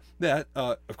robot. Yeah, that,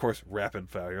 of course, rapid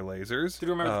fire lasers. Do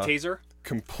you remember the taser?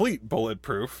 Complete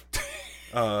bulletproof.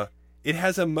 It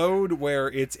has a mode where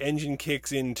its engine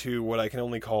kicks into what I can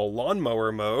only call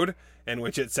lawnmower mode, in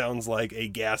which it sounds like a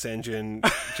gas engine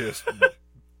just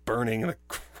burning.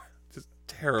 Just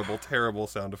terrible, terrible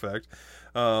sound effect.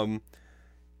 That's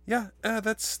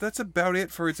about it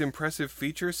for its impressive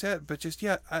feature set. But just,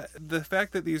 the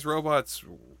fact that these robots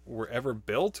were ever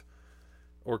built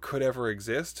or could ever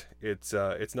exist, it's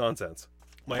nonsense.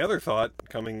 My other thought,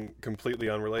 coming completely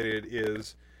unrelated,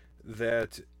 is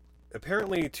that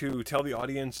apparently to tell the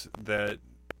audience that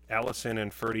Allison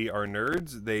and Ferdy are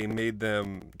nerds, they made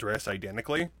them dress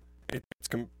identically. It's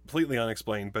completely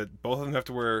unexplained, but both of them have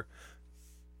to wear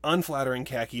unflattering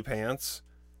khaki pants,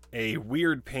 a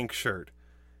weird pink shirt,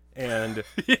 and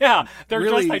yeah, they're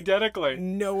really dressed identically.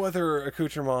 No other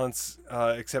accoutrements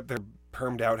except their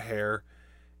permed out hair.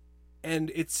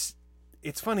 And it's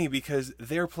funny because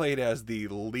they're played as the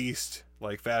least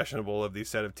fashionable of these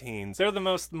set of teens. They're the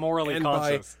most morally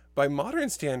conscious. By modern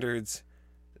standards,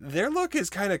 their look has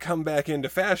kind of come back into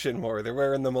fashion more. They're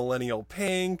wearing the millennial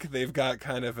pink. They've got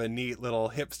kind of a neat little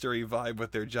hipstery vibe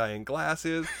with their giant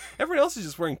glasses. Everyone else is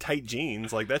just wearing tight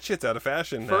jeans. That shit's out of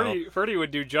fashion now. Ferdy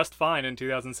would do just fine in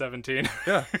 2017.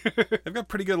 Yeah, they've got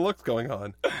pretty good looks going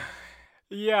on.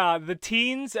 Yeah, the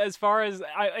teens, as far as...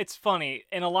 it's funny.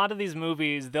 In a lot of these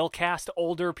movies, they'll cast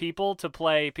older people to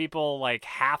play people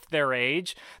half their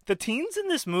age. The teens in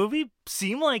this movie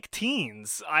seem like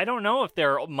teens. I don't know if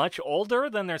they're much older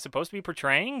than they're supposed to be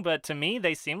portraying, but to me,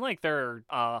 they seem like they're...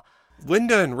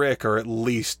 Linda and Rick are at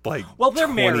least like Well, they're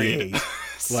 28. married.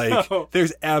 Like, So-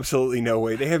 there's absolutely no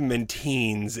way. They haven't been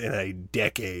teens in a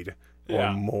decade or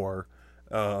Yeah. more.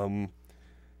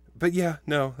 But yeah,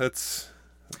 no, that's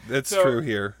So- true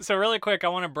here. So really quick, I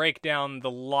want to break down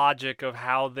the logic of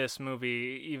how this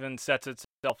movie even sets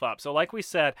itself up. So like we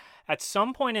said, at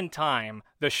some point in time,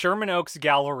 the Sherman Oaks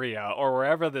Galleria, or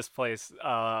wherever this place,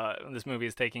 this movie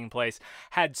is taking place,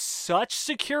 had such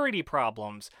security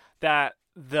problems that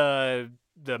the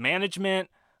management,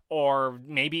 or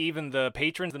maybe even the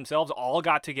patrons themselves, all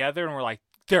got together and were like,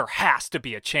 there has to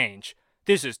be a change.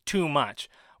 This is too much.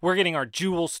 We're getting our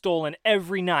jewels stolen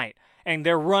every night, and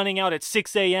they're running out at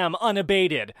 6 a.m.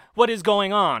 unabated. What is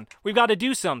going on? We've got to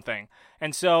do something.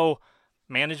 And so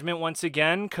management once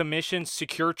again commissions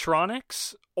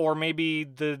Securtronics, or maybe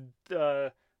I really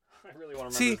want to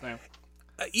remember See, his name.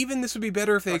 Even this would be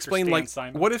better if they Dr. explained, Stan like,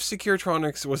 Simon. what if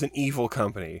Securtronics was an evil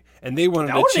company and they wanted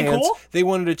That a would've been chance? cool. They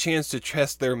wanted a chance to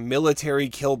test their military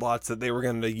killbots that they were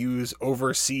going to use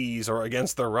overseas or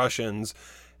against the Russians,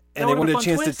 and That they would've wanted been a a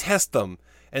chance fun twist. to test them,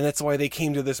 and that's why they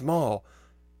came to this mall.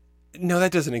 No,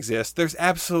 that doesn't exist. There's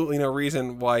absolutely no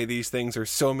reason why these things are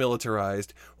so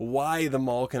militarized, why the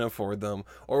mall can afford them,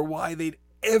 or why they'd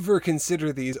ever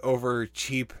consider these over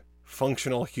cheap,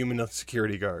 functional human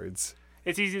security guards.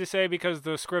 It's easy to say because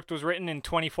the script was written in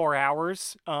 24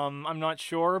 hours. I'm not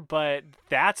sure, but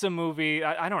that's a movie.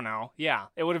 I don't know. Yeah,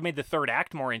 it would have made the third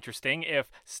act more interesting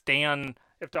if the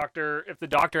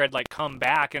doctor had like come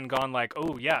back and gone like,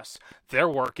 oh yes, they're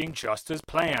working just as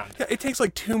planned. Yeah, it takes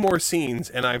like 2 more scenes,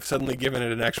 and I've suddenly given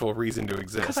it an actual reason to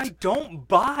exist. Because I don't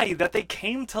buy that they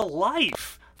came to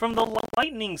life from the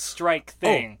lightning strike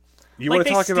thing. You like, want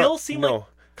to they talk still about? seem No, like-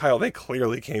 Kyle, they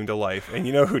clearly came to life, and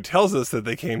you know who tells us that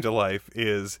they came to life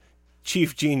is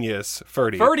Chief Genius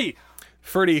Ferdy.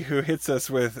 Ferdy, who hits us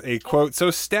with a quote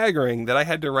so staggering that I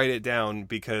had to write it down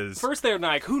because First they're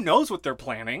like, who knows what they're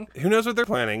planning? who knows what they're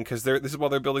planning? Because this is while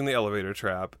they're building the elevator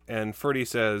trap, and Ferdy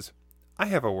says, "I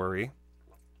have a worry.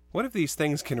 What if these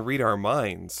things can read our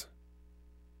minds?"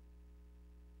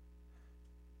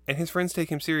 And his friends take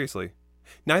him seriously.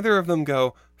 Neither of them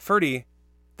go, "Ferdy,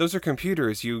 those are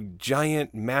computers, you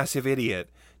giant, massive idiot."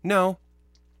 No,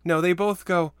 they both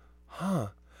go, "Huh.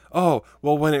 Oh,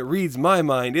 well, when it reads my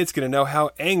mind, it's going to know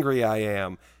how angry I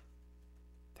am."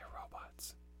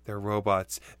 They're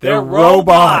robots. They're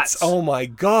robots! Oh my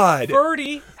god.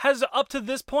 Ferdy has up to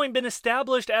this point been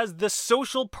established as the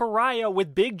social pariah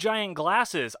with big giant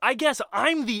glasses. I guess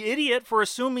I'm the idiot for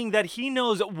assuming that he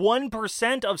knows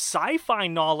 1% of sci-fi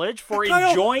knowledge for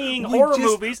Kyle, enjoying we horror just-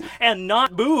 movies and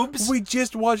not boobs. We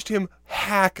just watched him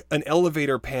hack an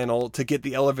elevator panel to get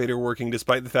the elevator working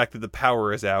despite the fact that the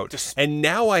power is out. And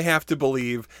now I have to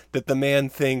believe that the man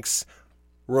thinks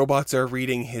robots are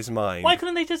reading his mind. Why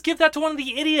couldn't they just give that to one of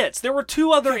the idiots? There were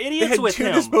 2 other They idiots had with 2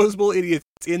 him. disposable idiots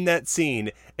in that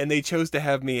scene, and they chose to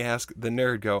have me ask the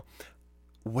nerd, go,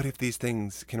 what if these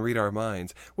things can read our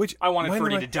minds? Which I wanted mind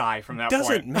Ferdy you, to die from that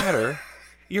doesn't point. matter.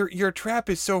 Your trap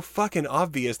is so fucking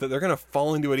obvious that they're gonna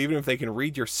fall into it even if they can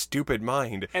read your stupid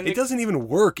mind. And it doesn't even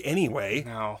work anyway.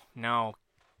 No.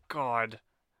 God.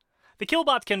 The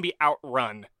killbots can be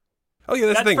outrun. Oh yeah,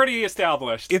 that's the thing. pretty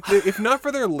established. If not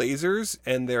for their lasers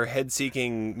and their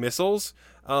head-seeking missiles,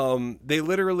 they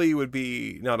literally would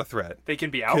be not a threat. They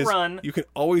can be 'Cause outrun. You can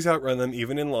always outrun them,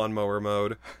 even in lawnmower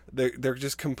mode. They're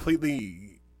just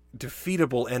completely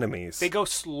defeatable enemies. They go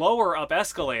slower up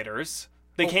escalators.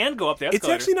 They can go up the escalator.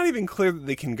 It's actually not even clear that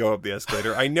they can go up the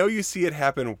escalator. I know you see it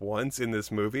happen once in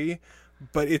this movie,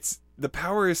 but the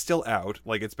power is still out,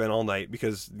 like it's been all night,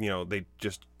 because, they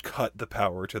just cut the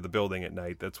power to the building at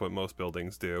night. That's what most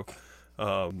buildings do.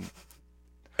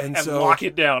 And so lock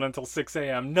it down until 6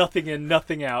 a.m. Nothing in,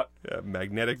 nothing out.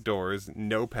 magnetic doors,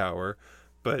 no power,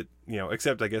 but,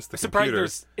 except I guess the Surprised computer.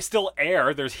 there's still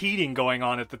air. There's heating going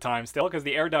on at the time still because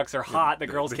the air ducts are hot. The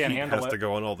girls can't heat handle has it. to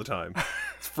go on all the time.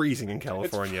 It's freezing in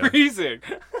California. It's freezing.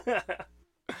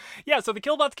 Yeah, so the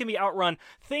killbots can be outrun.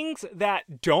 Things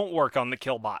that don't work on the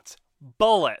killbots: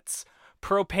 bullets,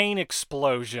 propane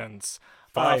explosions,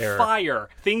 Fire.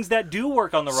 Things that do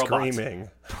work on the robots: Screaming.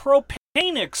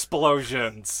 propane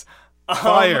explosions,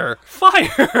 Fire.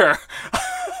 fire,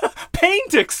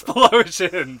 paint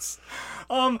explosions.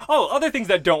 Other things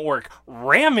that don't work: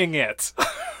 ramming it.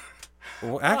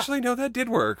 Well, actually, no, that did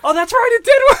work. Oh, that's right, it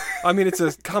did work. I mean, it's a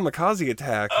kamikaze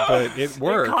attack, but it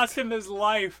worked. It cost him his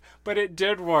life, but it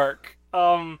did work.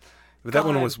 But that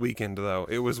one God. was weakened, though.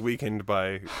 It was weakened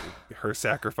by her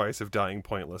sacrifice of dying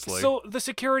pointlessly. So the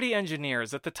security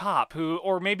engineers at the top,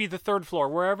 or maybe the third floor,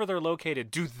 wherever they're located,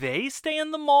 do they stay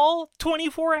in the mall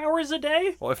 24 hours a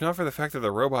day? Well, if not for the fact that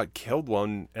the robot killed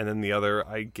one and then the other,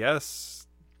 I guess,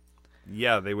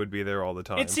 yeah, they would be there all the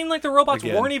time. It seemed like the robots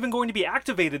Again. weren't even going to be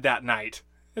activated that night.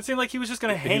 It seemed like he was just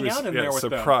going to hang out in there with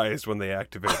them. surprised when they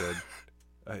activated.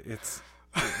 It's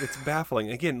baffling.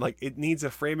 Again, like, it needs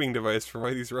a framing device for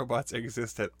why these robots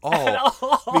exist at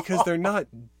all. Because they're not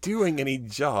doing any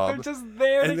job. They're just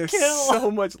there and to they're kill. so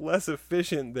much less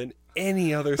efficient than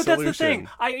any other But solution. that's the thing.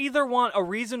 I either want a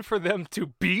reason for them to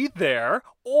be there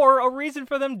or a reason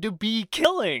for them to be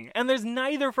killing. And there's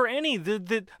neither for any.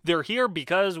 They're here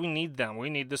because we need them. We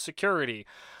need the security.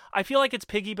 I feel like it's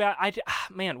piggyback.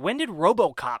 Man, when did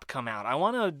RoboCop come out?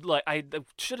 I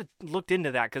should have looked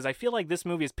into that because I feel like this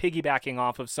movie is piggybacking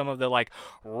off of some of the like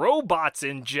robots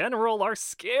in general are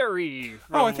scary.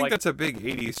 I think that's a big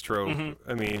 80s trope.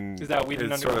 I mean, Is that we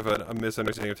didn't it's sort of a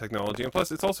misunderstanding of technology. And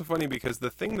plus, it's also funny because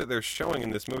the thing that they're showing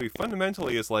in this movie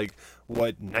fundamentally is like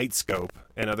what Nightscope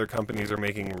and other companies are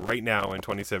making right now in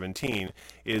 2017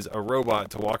 is a robot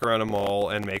to walk around a mall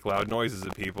and make loud noises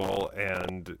at people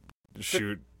and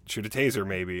shoot a taser,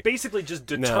 maybe. basically just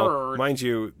deter. Now, mind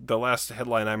you, the last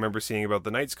headline I remember seeing about the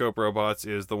Nightscope robots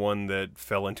is the one that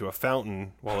fell into a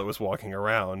fountain while it was walking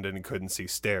around and couldn't see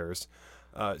stairs.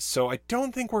 So I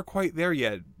don't think we're quite there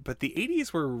yet, but the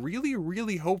 80s were really,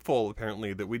 really hopeful,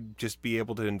 apparently, that we'd just be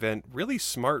able to invent really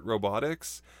smart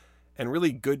robotics and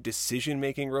really good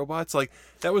decision-making robots. Like,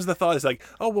 that was the thought, is like,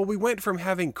 oh, well, we went from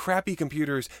having crappy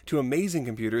computers to amazing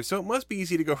computers, so it must be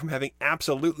easy to go from having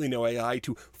absolutely no AI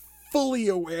to fully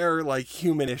aware, like,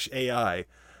 humanish AI.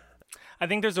 I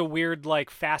think there's a weird like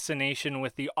fascination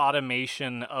with the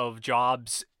automation of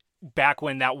jobs back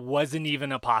when that wasn't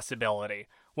even a possibility.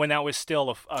 When that was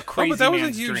still a crazy but that was a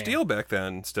man's huge dream. deal back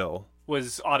then, still.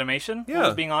 Was automation? Yeah. What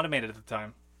was being automated at the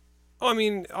time? Oh, I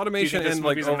mean, automation this and,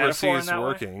 like, movie's a metaphor in overseas that way?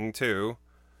 working, too.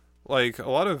 Like, a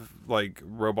lot of, like,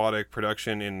 robotic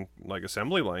production in, like,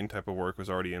 assembly line type of work was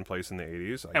already in place in the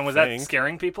 80s, I And was think. that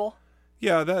scaring people?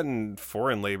 Yeah, that and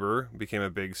foreign labor became a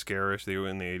big scare issue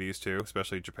in the 80s, too,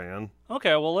 especially Japan.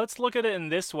 Okay, well, let's look at it in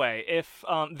this way. If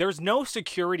there's no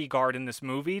security guard in this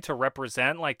movie to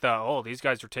represent, like, these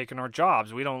guys are taking our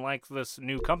jobs. We don't like this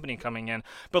new company coming in.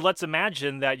 But let's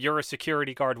imagine that you're a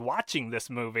security guard watching this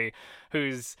movie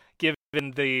who's given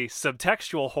the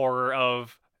subtextual horror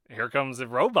of, here comes the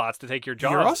robots to take your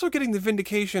job. You're also getting the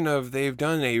vindication of they've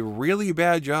done a really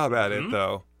bad job at it,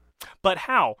 though. But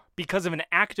how? Because of an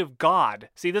act of God.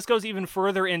 See, this goes even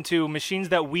further into machines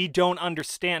that we don't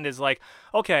understand. Is like,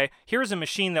 okay, here's a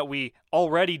machine that we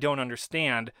already don't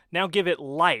understand. Now give it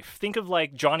life. Think of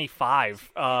like Johnny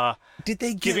Five. Did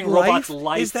they give giving life? robots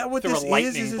life Is that what through a this is?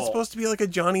 lightning Is it bolt. supposed to be like a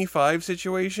Johnny Five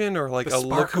situation, or like The a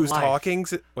spark Look of Who's life. Talking?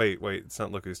 Wait, it's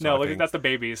not Look Who's Talking. No, that's the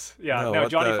babies. Yeah, No, no,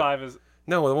 what Johnny the- Five is.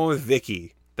 No, the one with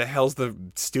Vicky. The hell's the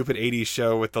stupid 80s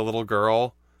show with the little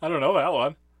girl? I don't know that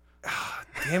one.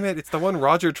 Damn it, it's the one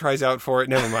Roger tries out for it.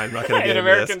 Never mind, I'm not going to get An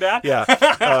into American this. Dad? Yeah.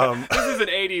 This is an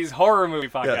 80s horror movie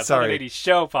podcast, sorry. not an 80s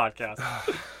show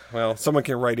podcast. Well, someone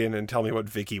can write in and tell me what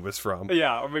Vicky was from.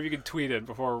 Yeah, or maybe you can tweet it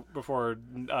before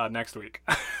next week.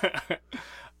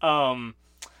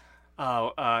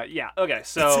 Yeah, okay,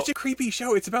 so... It's such a creepy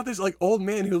show. It's about this like old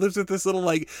man who lives with this little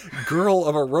like girl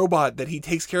of a robot that he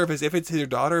takes care of as if it's his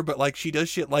daughter, but like she does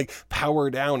shit like power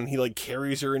down and he like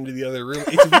carries her into the other room.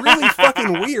 It's really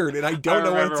fucking weird, and I don't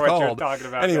know what remember it's what you're called. talking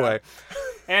about Anyway,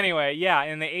 Anyway, yeah,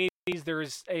 in the 80s,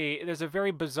 there's a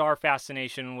very bizarre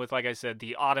fascination with, like I said,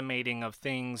 the automating of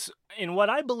things in what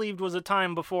I believed was a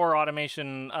time before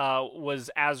automation was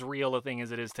as real a thing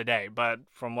as it is today. But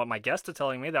from what my guests are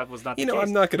telling me, that was not the case.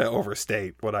 I'm not going to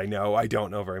overstate what I know. I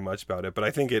don't know very much about it, but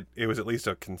I think it was at least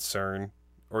a concern,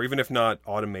 or even if not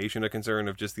automation, a concern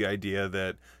of just the idea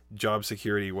that job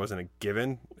security wasn't a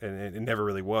given, and it never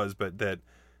really was, but that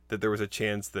there was a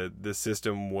chance that the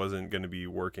system wasn't going to be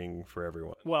working for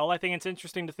everyone. Well, I think it's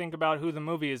interesting to think about who the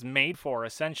movie is made for,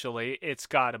 essentially. It's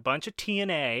got a bunch of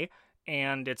TNA,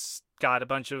 and it's got a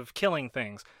bunch of killing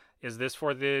things. Is this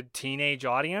for the teenage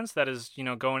audience that is,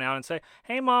 going out and say,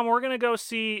 hey, Mom, we're going to go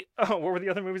see... Oh, what were the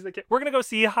other movies that came? We're going to go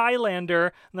see Highlander.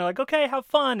 And they're like, okay, have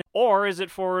fun. Or is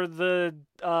it for the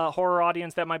horror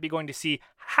audience that might be going to see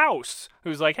House,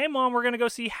 who's like, hey, Mom, we're going to go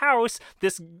see House,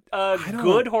 this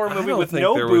good horror movie with no boobs. I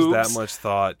don't think there was that much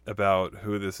thought about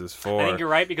who this is for. I think you're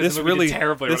right, because this the movie really, did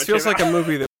terribly. This feels like a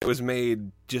movie that was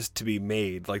made just to be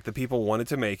made. Like, the people wanted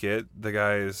to make it. The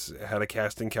guys had a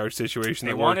casting couch situation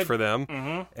that worked for them.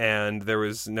 Mm-hmm. And there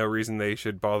was no reason they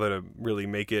should bother to really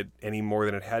make it any more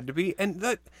than it had to be. And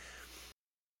that...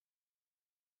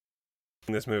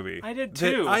 this movie. I did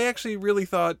too. I actually really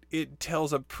thought it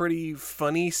tells a pretty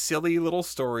funny, silly little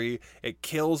story. It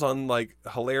kills on like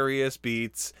hilarious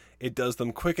beats. It does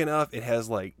them quick enough. It has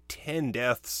like 10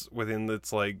 deaths within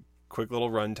its like quick little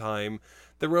runtime.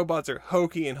 The robots are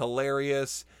hokey and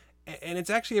hilarious, and it's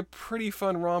actually a pretty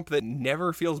fun romp that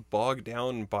never feels bogged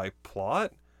down by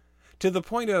plot. To the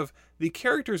point of the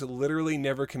characters literally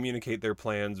never communicate their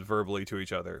plans verbally to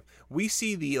each other. We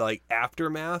see the like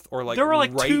aftermath or like there were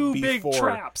like right two before, big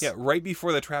traps. Yeah, right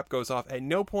before the trap goes off. At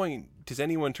no point does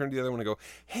anyone turn to the other one and go,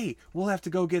 "Hey, we'll have to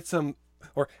go get some,"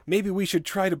 or maybe we should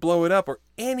try to blow it up, or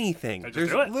anything. They just There's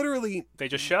do it. literally They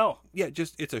just show. yeah,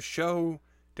 just it's a show.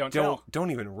 Don't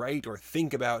even write or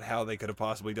think about how they could have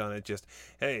possibly done it. Just,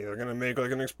 hey, they're gonna make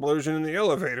like an explosion in the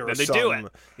elevator or Then they something. do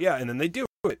it. Yeah, and then they do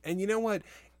it. And you know what?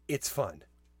 It's fun.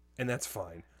 And that's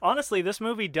fine. Honestly, this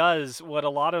movie does what a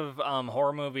lot of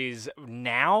horror movies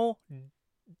now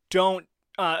don't,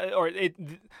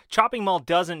 Chopping Mall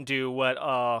doesn't do what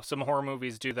some horror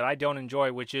movies do that I don't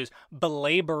enjoy, which is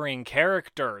belaboring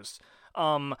characters.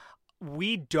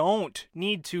 We don't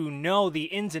need to know the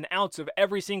ins and outs of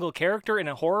every single character in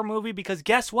a horror movie because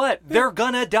guess what? They're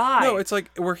gonna die. No, it's like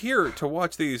we're here to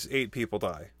watch these 8 people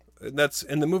die.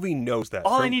 And the movie knows that.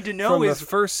 All I need to know from is the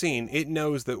first scene, it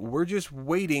knows that we're just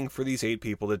waiting for these 8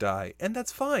 people to die, and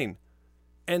that's fine.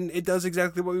 And it does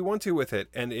exactly what we want to with it,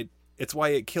 and it's why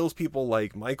it kills people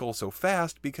like Michael so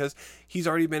fast, because he's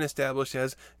already been established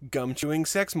as gum-chewing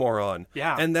sex moron.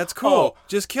 Yeah. And that's cool. Oh,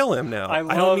 just kill him now. I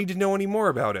love- don't need to know any more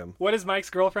about him. What is Mike's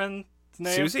girlfriend's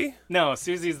name? Susie? No,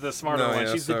 Susie's the smarter one.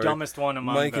 She's the dumbest one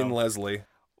among Mike them. and Leslie.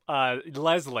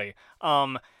 Leslie.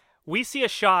 We see a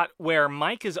shot where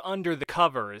Mike is under the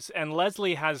covers and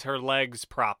Leslie has her legs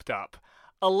propped up.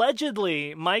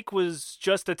 Allegedly, Mike was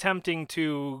just attempting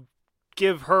to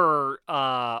give her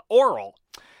oral.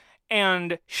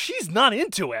 And she's not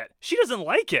into it. She doesn't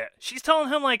like it. She's telling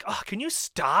him, like, oh, can you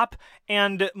stop?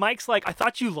 And Mike's like, I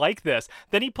thought you liked this.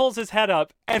 Then he pulls his head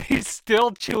up, and he's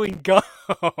still chewing gum.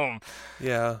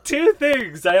 Yeah. 2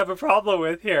 things I have a problem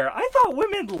with here. I thought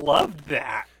women loved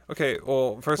that. Okay,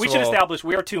 well, first We of should all... establish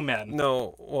we are 2 men.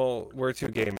 No, well, we're 2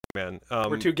 gay men.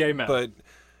 We're 2 gay men. But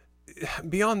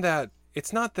beyond that,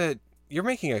 it's not that... You're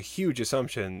making a huge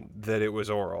assumption that it was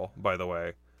oral, by the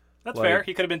way. That's like- fair.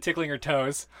 He could have been tickling her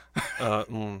toes.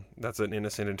 That's an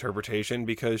innocent interpretation,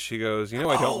 because she goes, I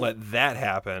don't let that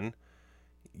happen.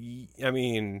 I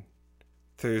mean,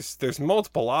 there's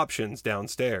multiple options I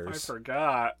downstairs.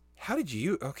 forgot. How did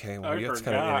you... Okay, well, I that's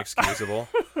kind of forgot. inexcusable.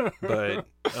 But,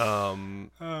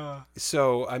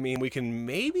 so, I mean, we can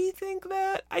maybe think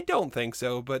that. I don't think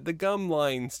so, but the gum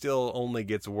line still only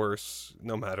gets worse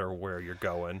no matter where you're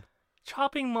going.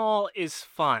 Chopping Mall is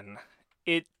fun.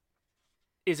 It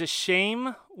is a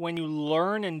shame when you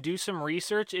learn and do some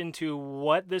research into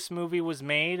what this movie was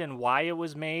made and why it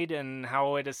was made and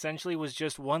how it essentially was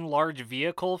just one large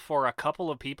vehicle for a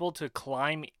couple of people to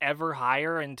climb ever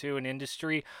higher into an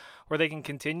industry where they can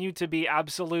continue to be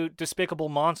absolute despicable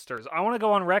monsters. I want to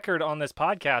go on record on this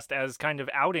podcast as kind of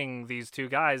outing these 2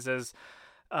 guys as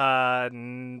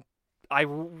I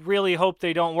really hope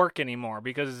they don't work anymore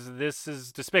because this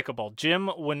is despicable. Jim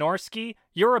Wynorski,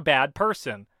 you're a bad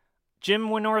person. Jim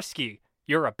Wynorski,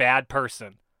 you're a bad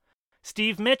person.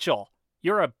 Steve Mitchell,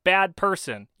 you're a bad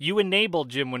person. You enabled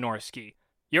Jim Wynorski.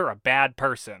 You're a bad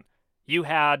person. You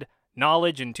had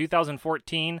knowledge in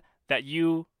 2014 that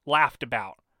you laughed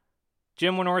about.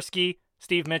 Jim Wynorski,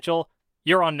 Steve Mitchell,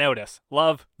 you're on notice.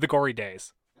 Love, The Gory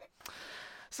Days.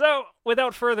 So,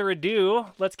 without further ado,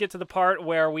 let's get to the part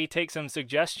where we take some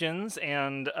suggestions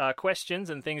and questions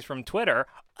and things from Twitter.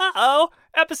 Uh-oh,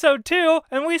 episode 2,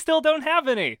 and we still don't have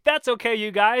any. That's okay,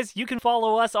 you guys. You can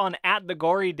follow us on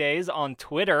 @TheGoryDays on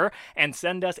Twitter and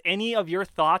send us any of your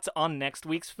thoughts on next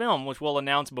week's film, which we'll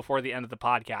announce before the end of the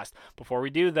podcast. Before we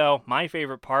do, though, my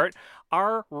favorite part,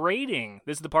 our rating.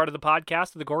 This is the part of the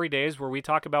podcast, The Gory Days, where we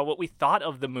talk about what we thought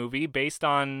of the movie based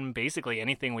on basically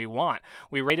anything we want.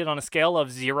 We rate it on a scale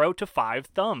of 0 to 5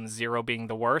 thumbs, 0 being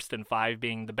the worst and 5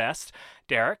 being the best.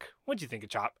 Derek, what'd you think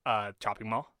of Chopping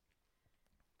Mall?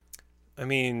 I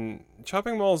mean,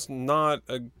 Chopping Mall's not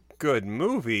a good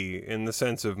movie in the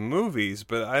sense of movies,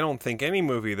 but I don't think any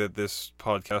movie that this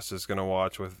podcast is going to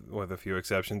watch, with a few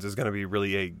exceptions, is going to be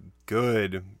really a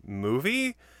good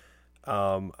movie.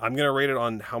 I'm going to rate it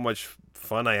on how much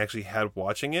fun I actually had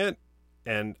watching it,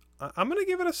 and I'm going to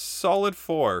give it a solid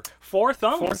 4. 4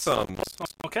 thumbs? 4 thumbs.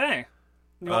 Okay.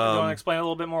 You want to explain a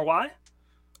little bit more why?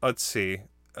 Let's see.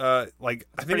 I think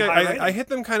pretty high rating. I hit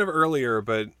them kind of earlier,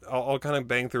 but I'll kind of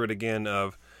bang through it again.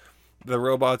 The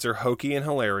robots are hokey and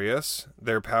hilarious.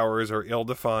 Their powers are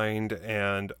ill-defined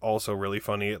and also really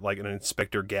funny at like an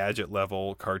Inspector Gadget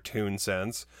level cartoon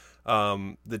sense.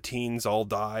 The teens all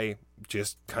die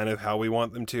just kind of how we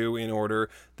want them to, in order.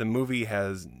 The movie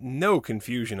has no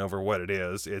confusion over what it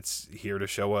is. It's here to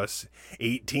show us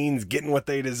 8 teens getting what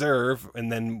they deserve,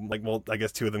 and then, like, well, I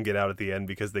guess 2 of them get out at the end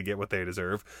because they get what they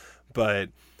deserve. But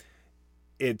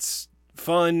it's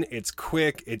fun, it's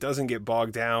quick, it doesn't get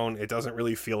bogged down, it doesn't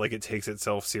really feel like it takes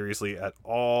itself seriously at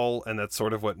all, and that's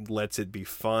sort of what lets it be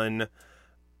fun.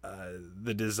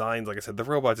 The designs, like I said, the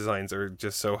robot designs are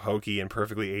just so hokey and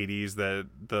perfectly 80s that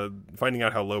the finding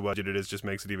out how low budget it is just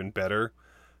makes it even better.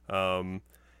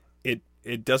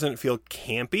 It doesn't feel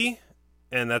campy,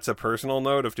 and that's a personal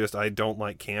note of just I don't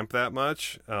like camp that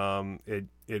much.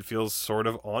 It feels sort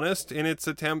of honest in its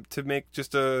attempt to make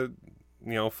just a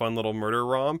fun little murder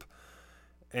romp.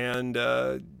 And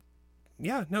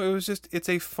it's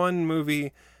a fun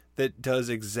movie that does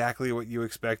exactly what you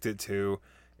expect it to.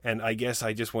 And I guess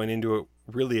I just went into it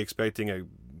really expecting a,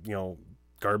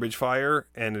 garbage fire,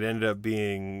 and it ended up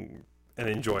being an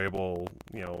enjoyable,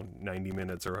 90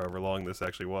 minutes or however long this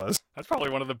actually was. That's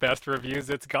probably one of the best reviews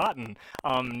it's gotten.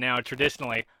 Now,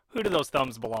 traditionally, who do those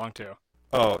thumbs belong to?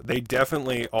 Oh, they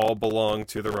definitely all belong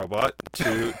to the robot,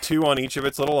 two on each of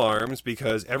its little arms,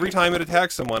 because every time it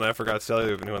attacks someone, I forgot to tell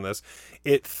you anyone this,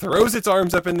 it throws its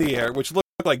arms up in the air, which look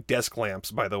like desk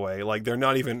lamps, by the way. Like, they're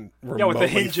not even remotely with the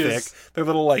hinges. thick. They're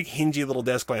little, like, hingy little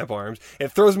desk lamp arms.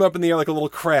 It throws them up in the air like a little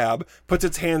crab, puts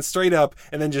its hands straight up,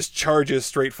 and then just charges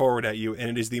straight forward at you, and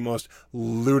it is the most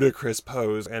ludicrous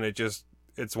pose, and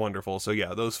it's wonderful. So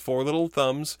yeah, those 4 little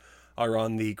thumbs are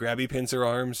on the grabby pincer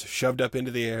arms, shoved up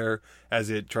into the air as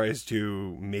it tries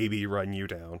to maybe run you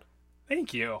down.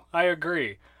 Thank you. I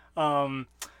agree. I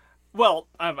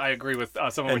agree with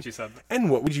some of what you said. And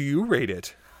what would you rate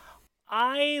it?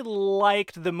 I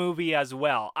liked the movie as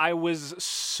well. I was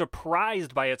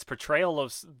surprised by its portrayal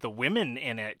of the women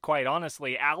in it, quite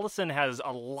honestly. Allison has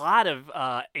a lot of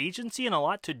agency and a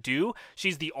lot to do.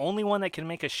 She's the only one that can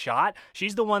make a shot.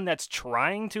 She's the one that's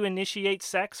trying to initiate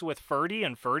sex with Ferdy,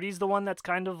 and Ferdy's the one that's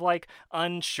kind of like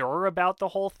unsure about the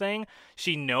whole thing.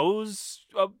 She knows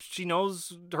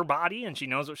her body and she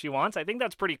knows what she wants. I think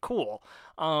that's pretty cool.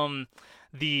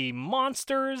 The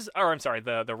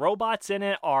the robots in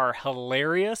it are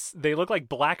hilarious. They look like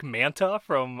Black Manta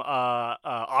from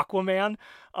Aquaman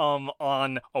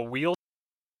on a wheel.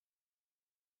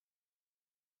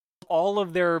 All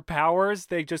of their powers,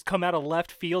 they just come out of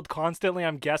left field constantly.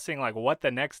 I'm guessing like what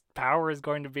the next power is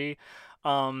going to be.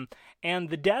 And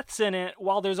the deaths in it,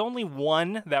 while there's only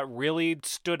one that really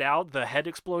stood out, the head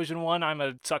explosion one, I'm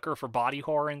a sucker for body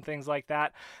horror and things like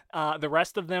that. The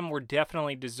rest of them were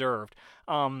definitely deserved.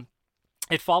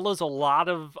 It follows a lot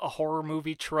of horror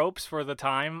movie tropes for the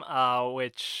time,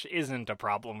 which isn't a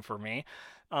problem for me.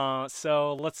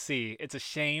 So let's see. It's a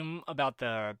shame about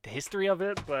the history of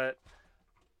it, but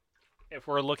if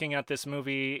we're looking at this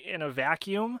movie in a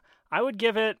vacuum, I would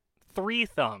give it 3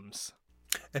 thumbs.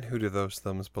 And who do those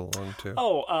thumbs belong to?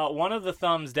 One of the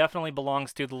thumbs definitely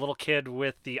belongs to the little kid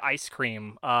with the ice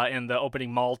cream in the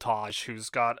opening montage, who's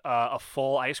got a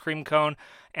full ice cream cone,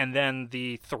 and then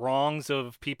the throngs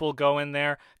of people go in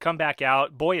there, come back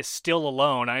out. Boy is still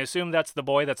alone. I assume that's the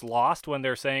boy that's lost when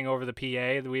they're saying over the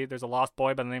PA, there's a lost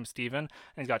boy by the name of Steven, and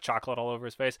he's got chocolate all over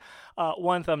his face.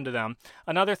 1 thumb to them.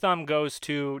 Another thumb goes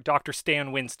to Dr.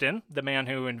 Stan Winston, the man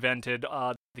who invented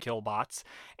the Killbots.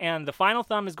 And the final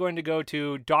thumb is going to go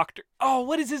to Dr. Oh,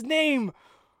 what is his name?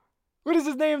 What is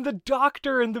his name? The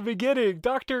doctor in the beginning.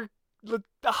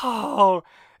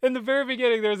 In the very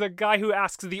beginning, there's a guy who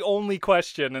asks the only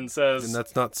question and says... And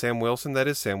that's not Sam Wilson? That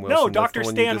is Sam Wilson. No, Dr.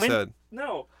 Stan Winston.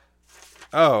 No.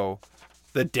 Oh,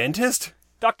 the dentist?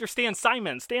 Dr. Stan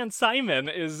Simon. Stan Simon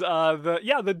is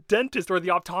the dentist or the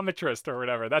optometrist or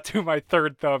whatever. That's who my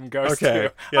 3rd thumb goes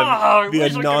to. Yeah, the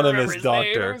anonymous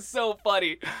doctor. It was so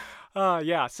funny. I'm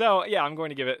going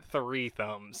to give it 3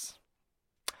 thumbs.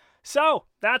 So,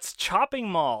 that's Chopping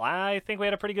Mall. I think we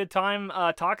had a pretty good time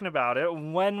talking about it.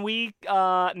 When we,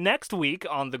 next week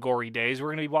on the Gory Days, we're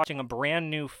going to be watching a brand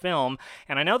new film.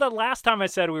 And I know that last time I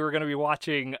said we were going to be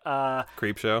watching...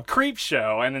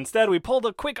 Creepshow. And instead we pulled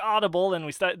a quick audible and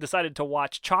we decided to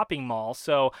watch Chopping Mall.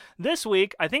 So, this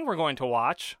week, I think we're going to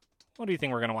watch... What do you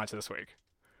think we're going to watch this week?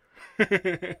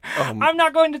 I'm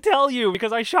not going to tell you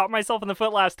because I shot myself in the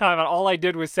foot last time and all I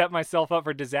did was set myself up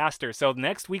for disaster. So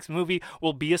next week's movie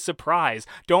will be a surprise.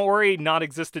 Don't worry,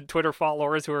 non-existent Twitter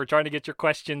followers who are trying to get your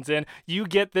questions in. You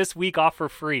get this week off for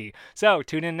free. So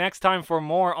tune in next time for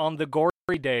more on the Gory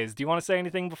Days. Do you want to say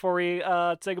anything before we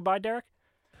say goodbye, Derek?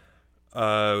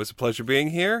 It was a pleasure being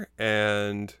here,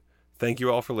 and Thank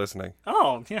you all for listening.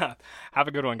 Oh, yeah. Have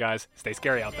a good one, guys. Stay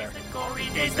scary out there. The gory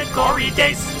days, the gory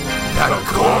days.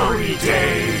 The Gory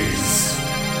Days.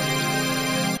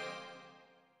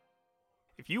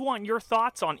 If you want your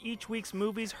thoughts on each week's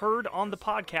movies heard on the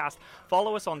podcast,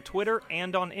 follow us on Twitter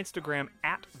and on Instagram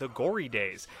at The Gory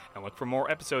Days. And look for more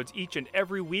episodes each and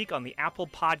every week on the Apple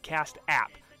Podcast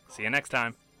app. See you next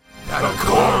time. The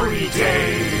Gory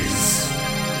Days.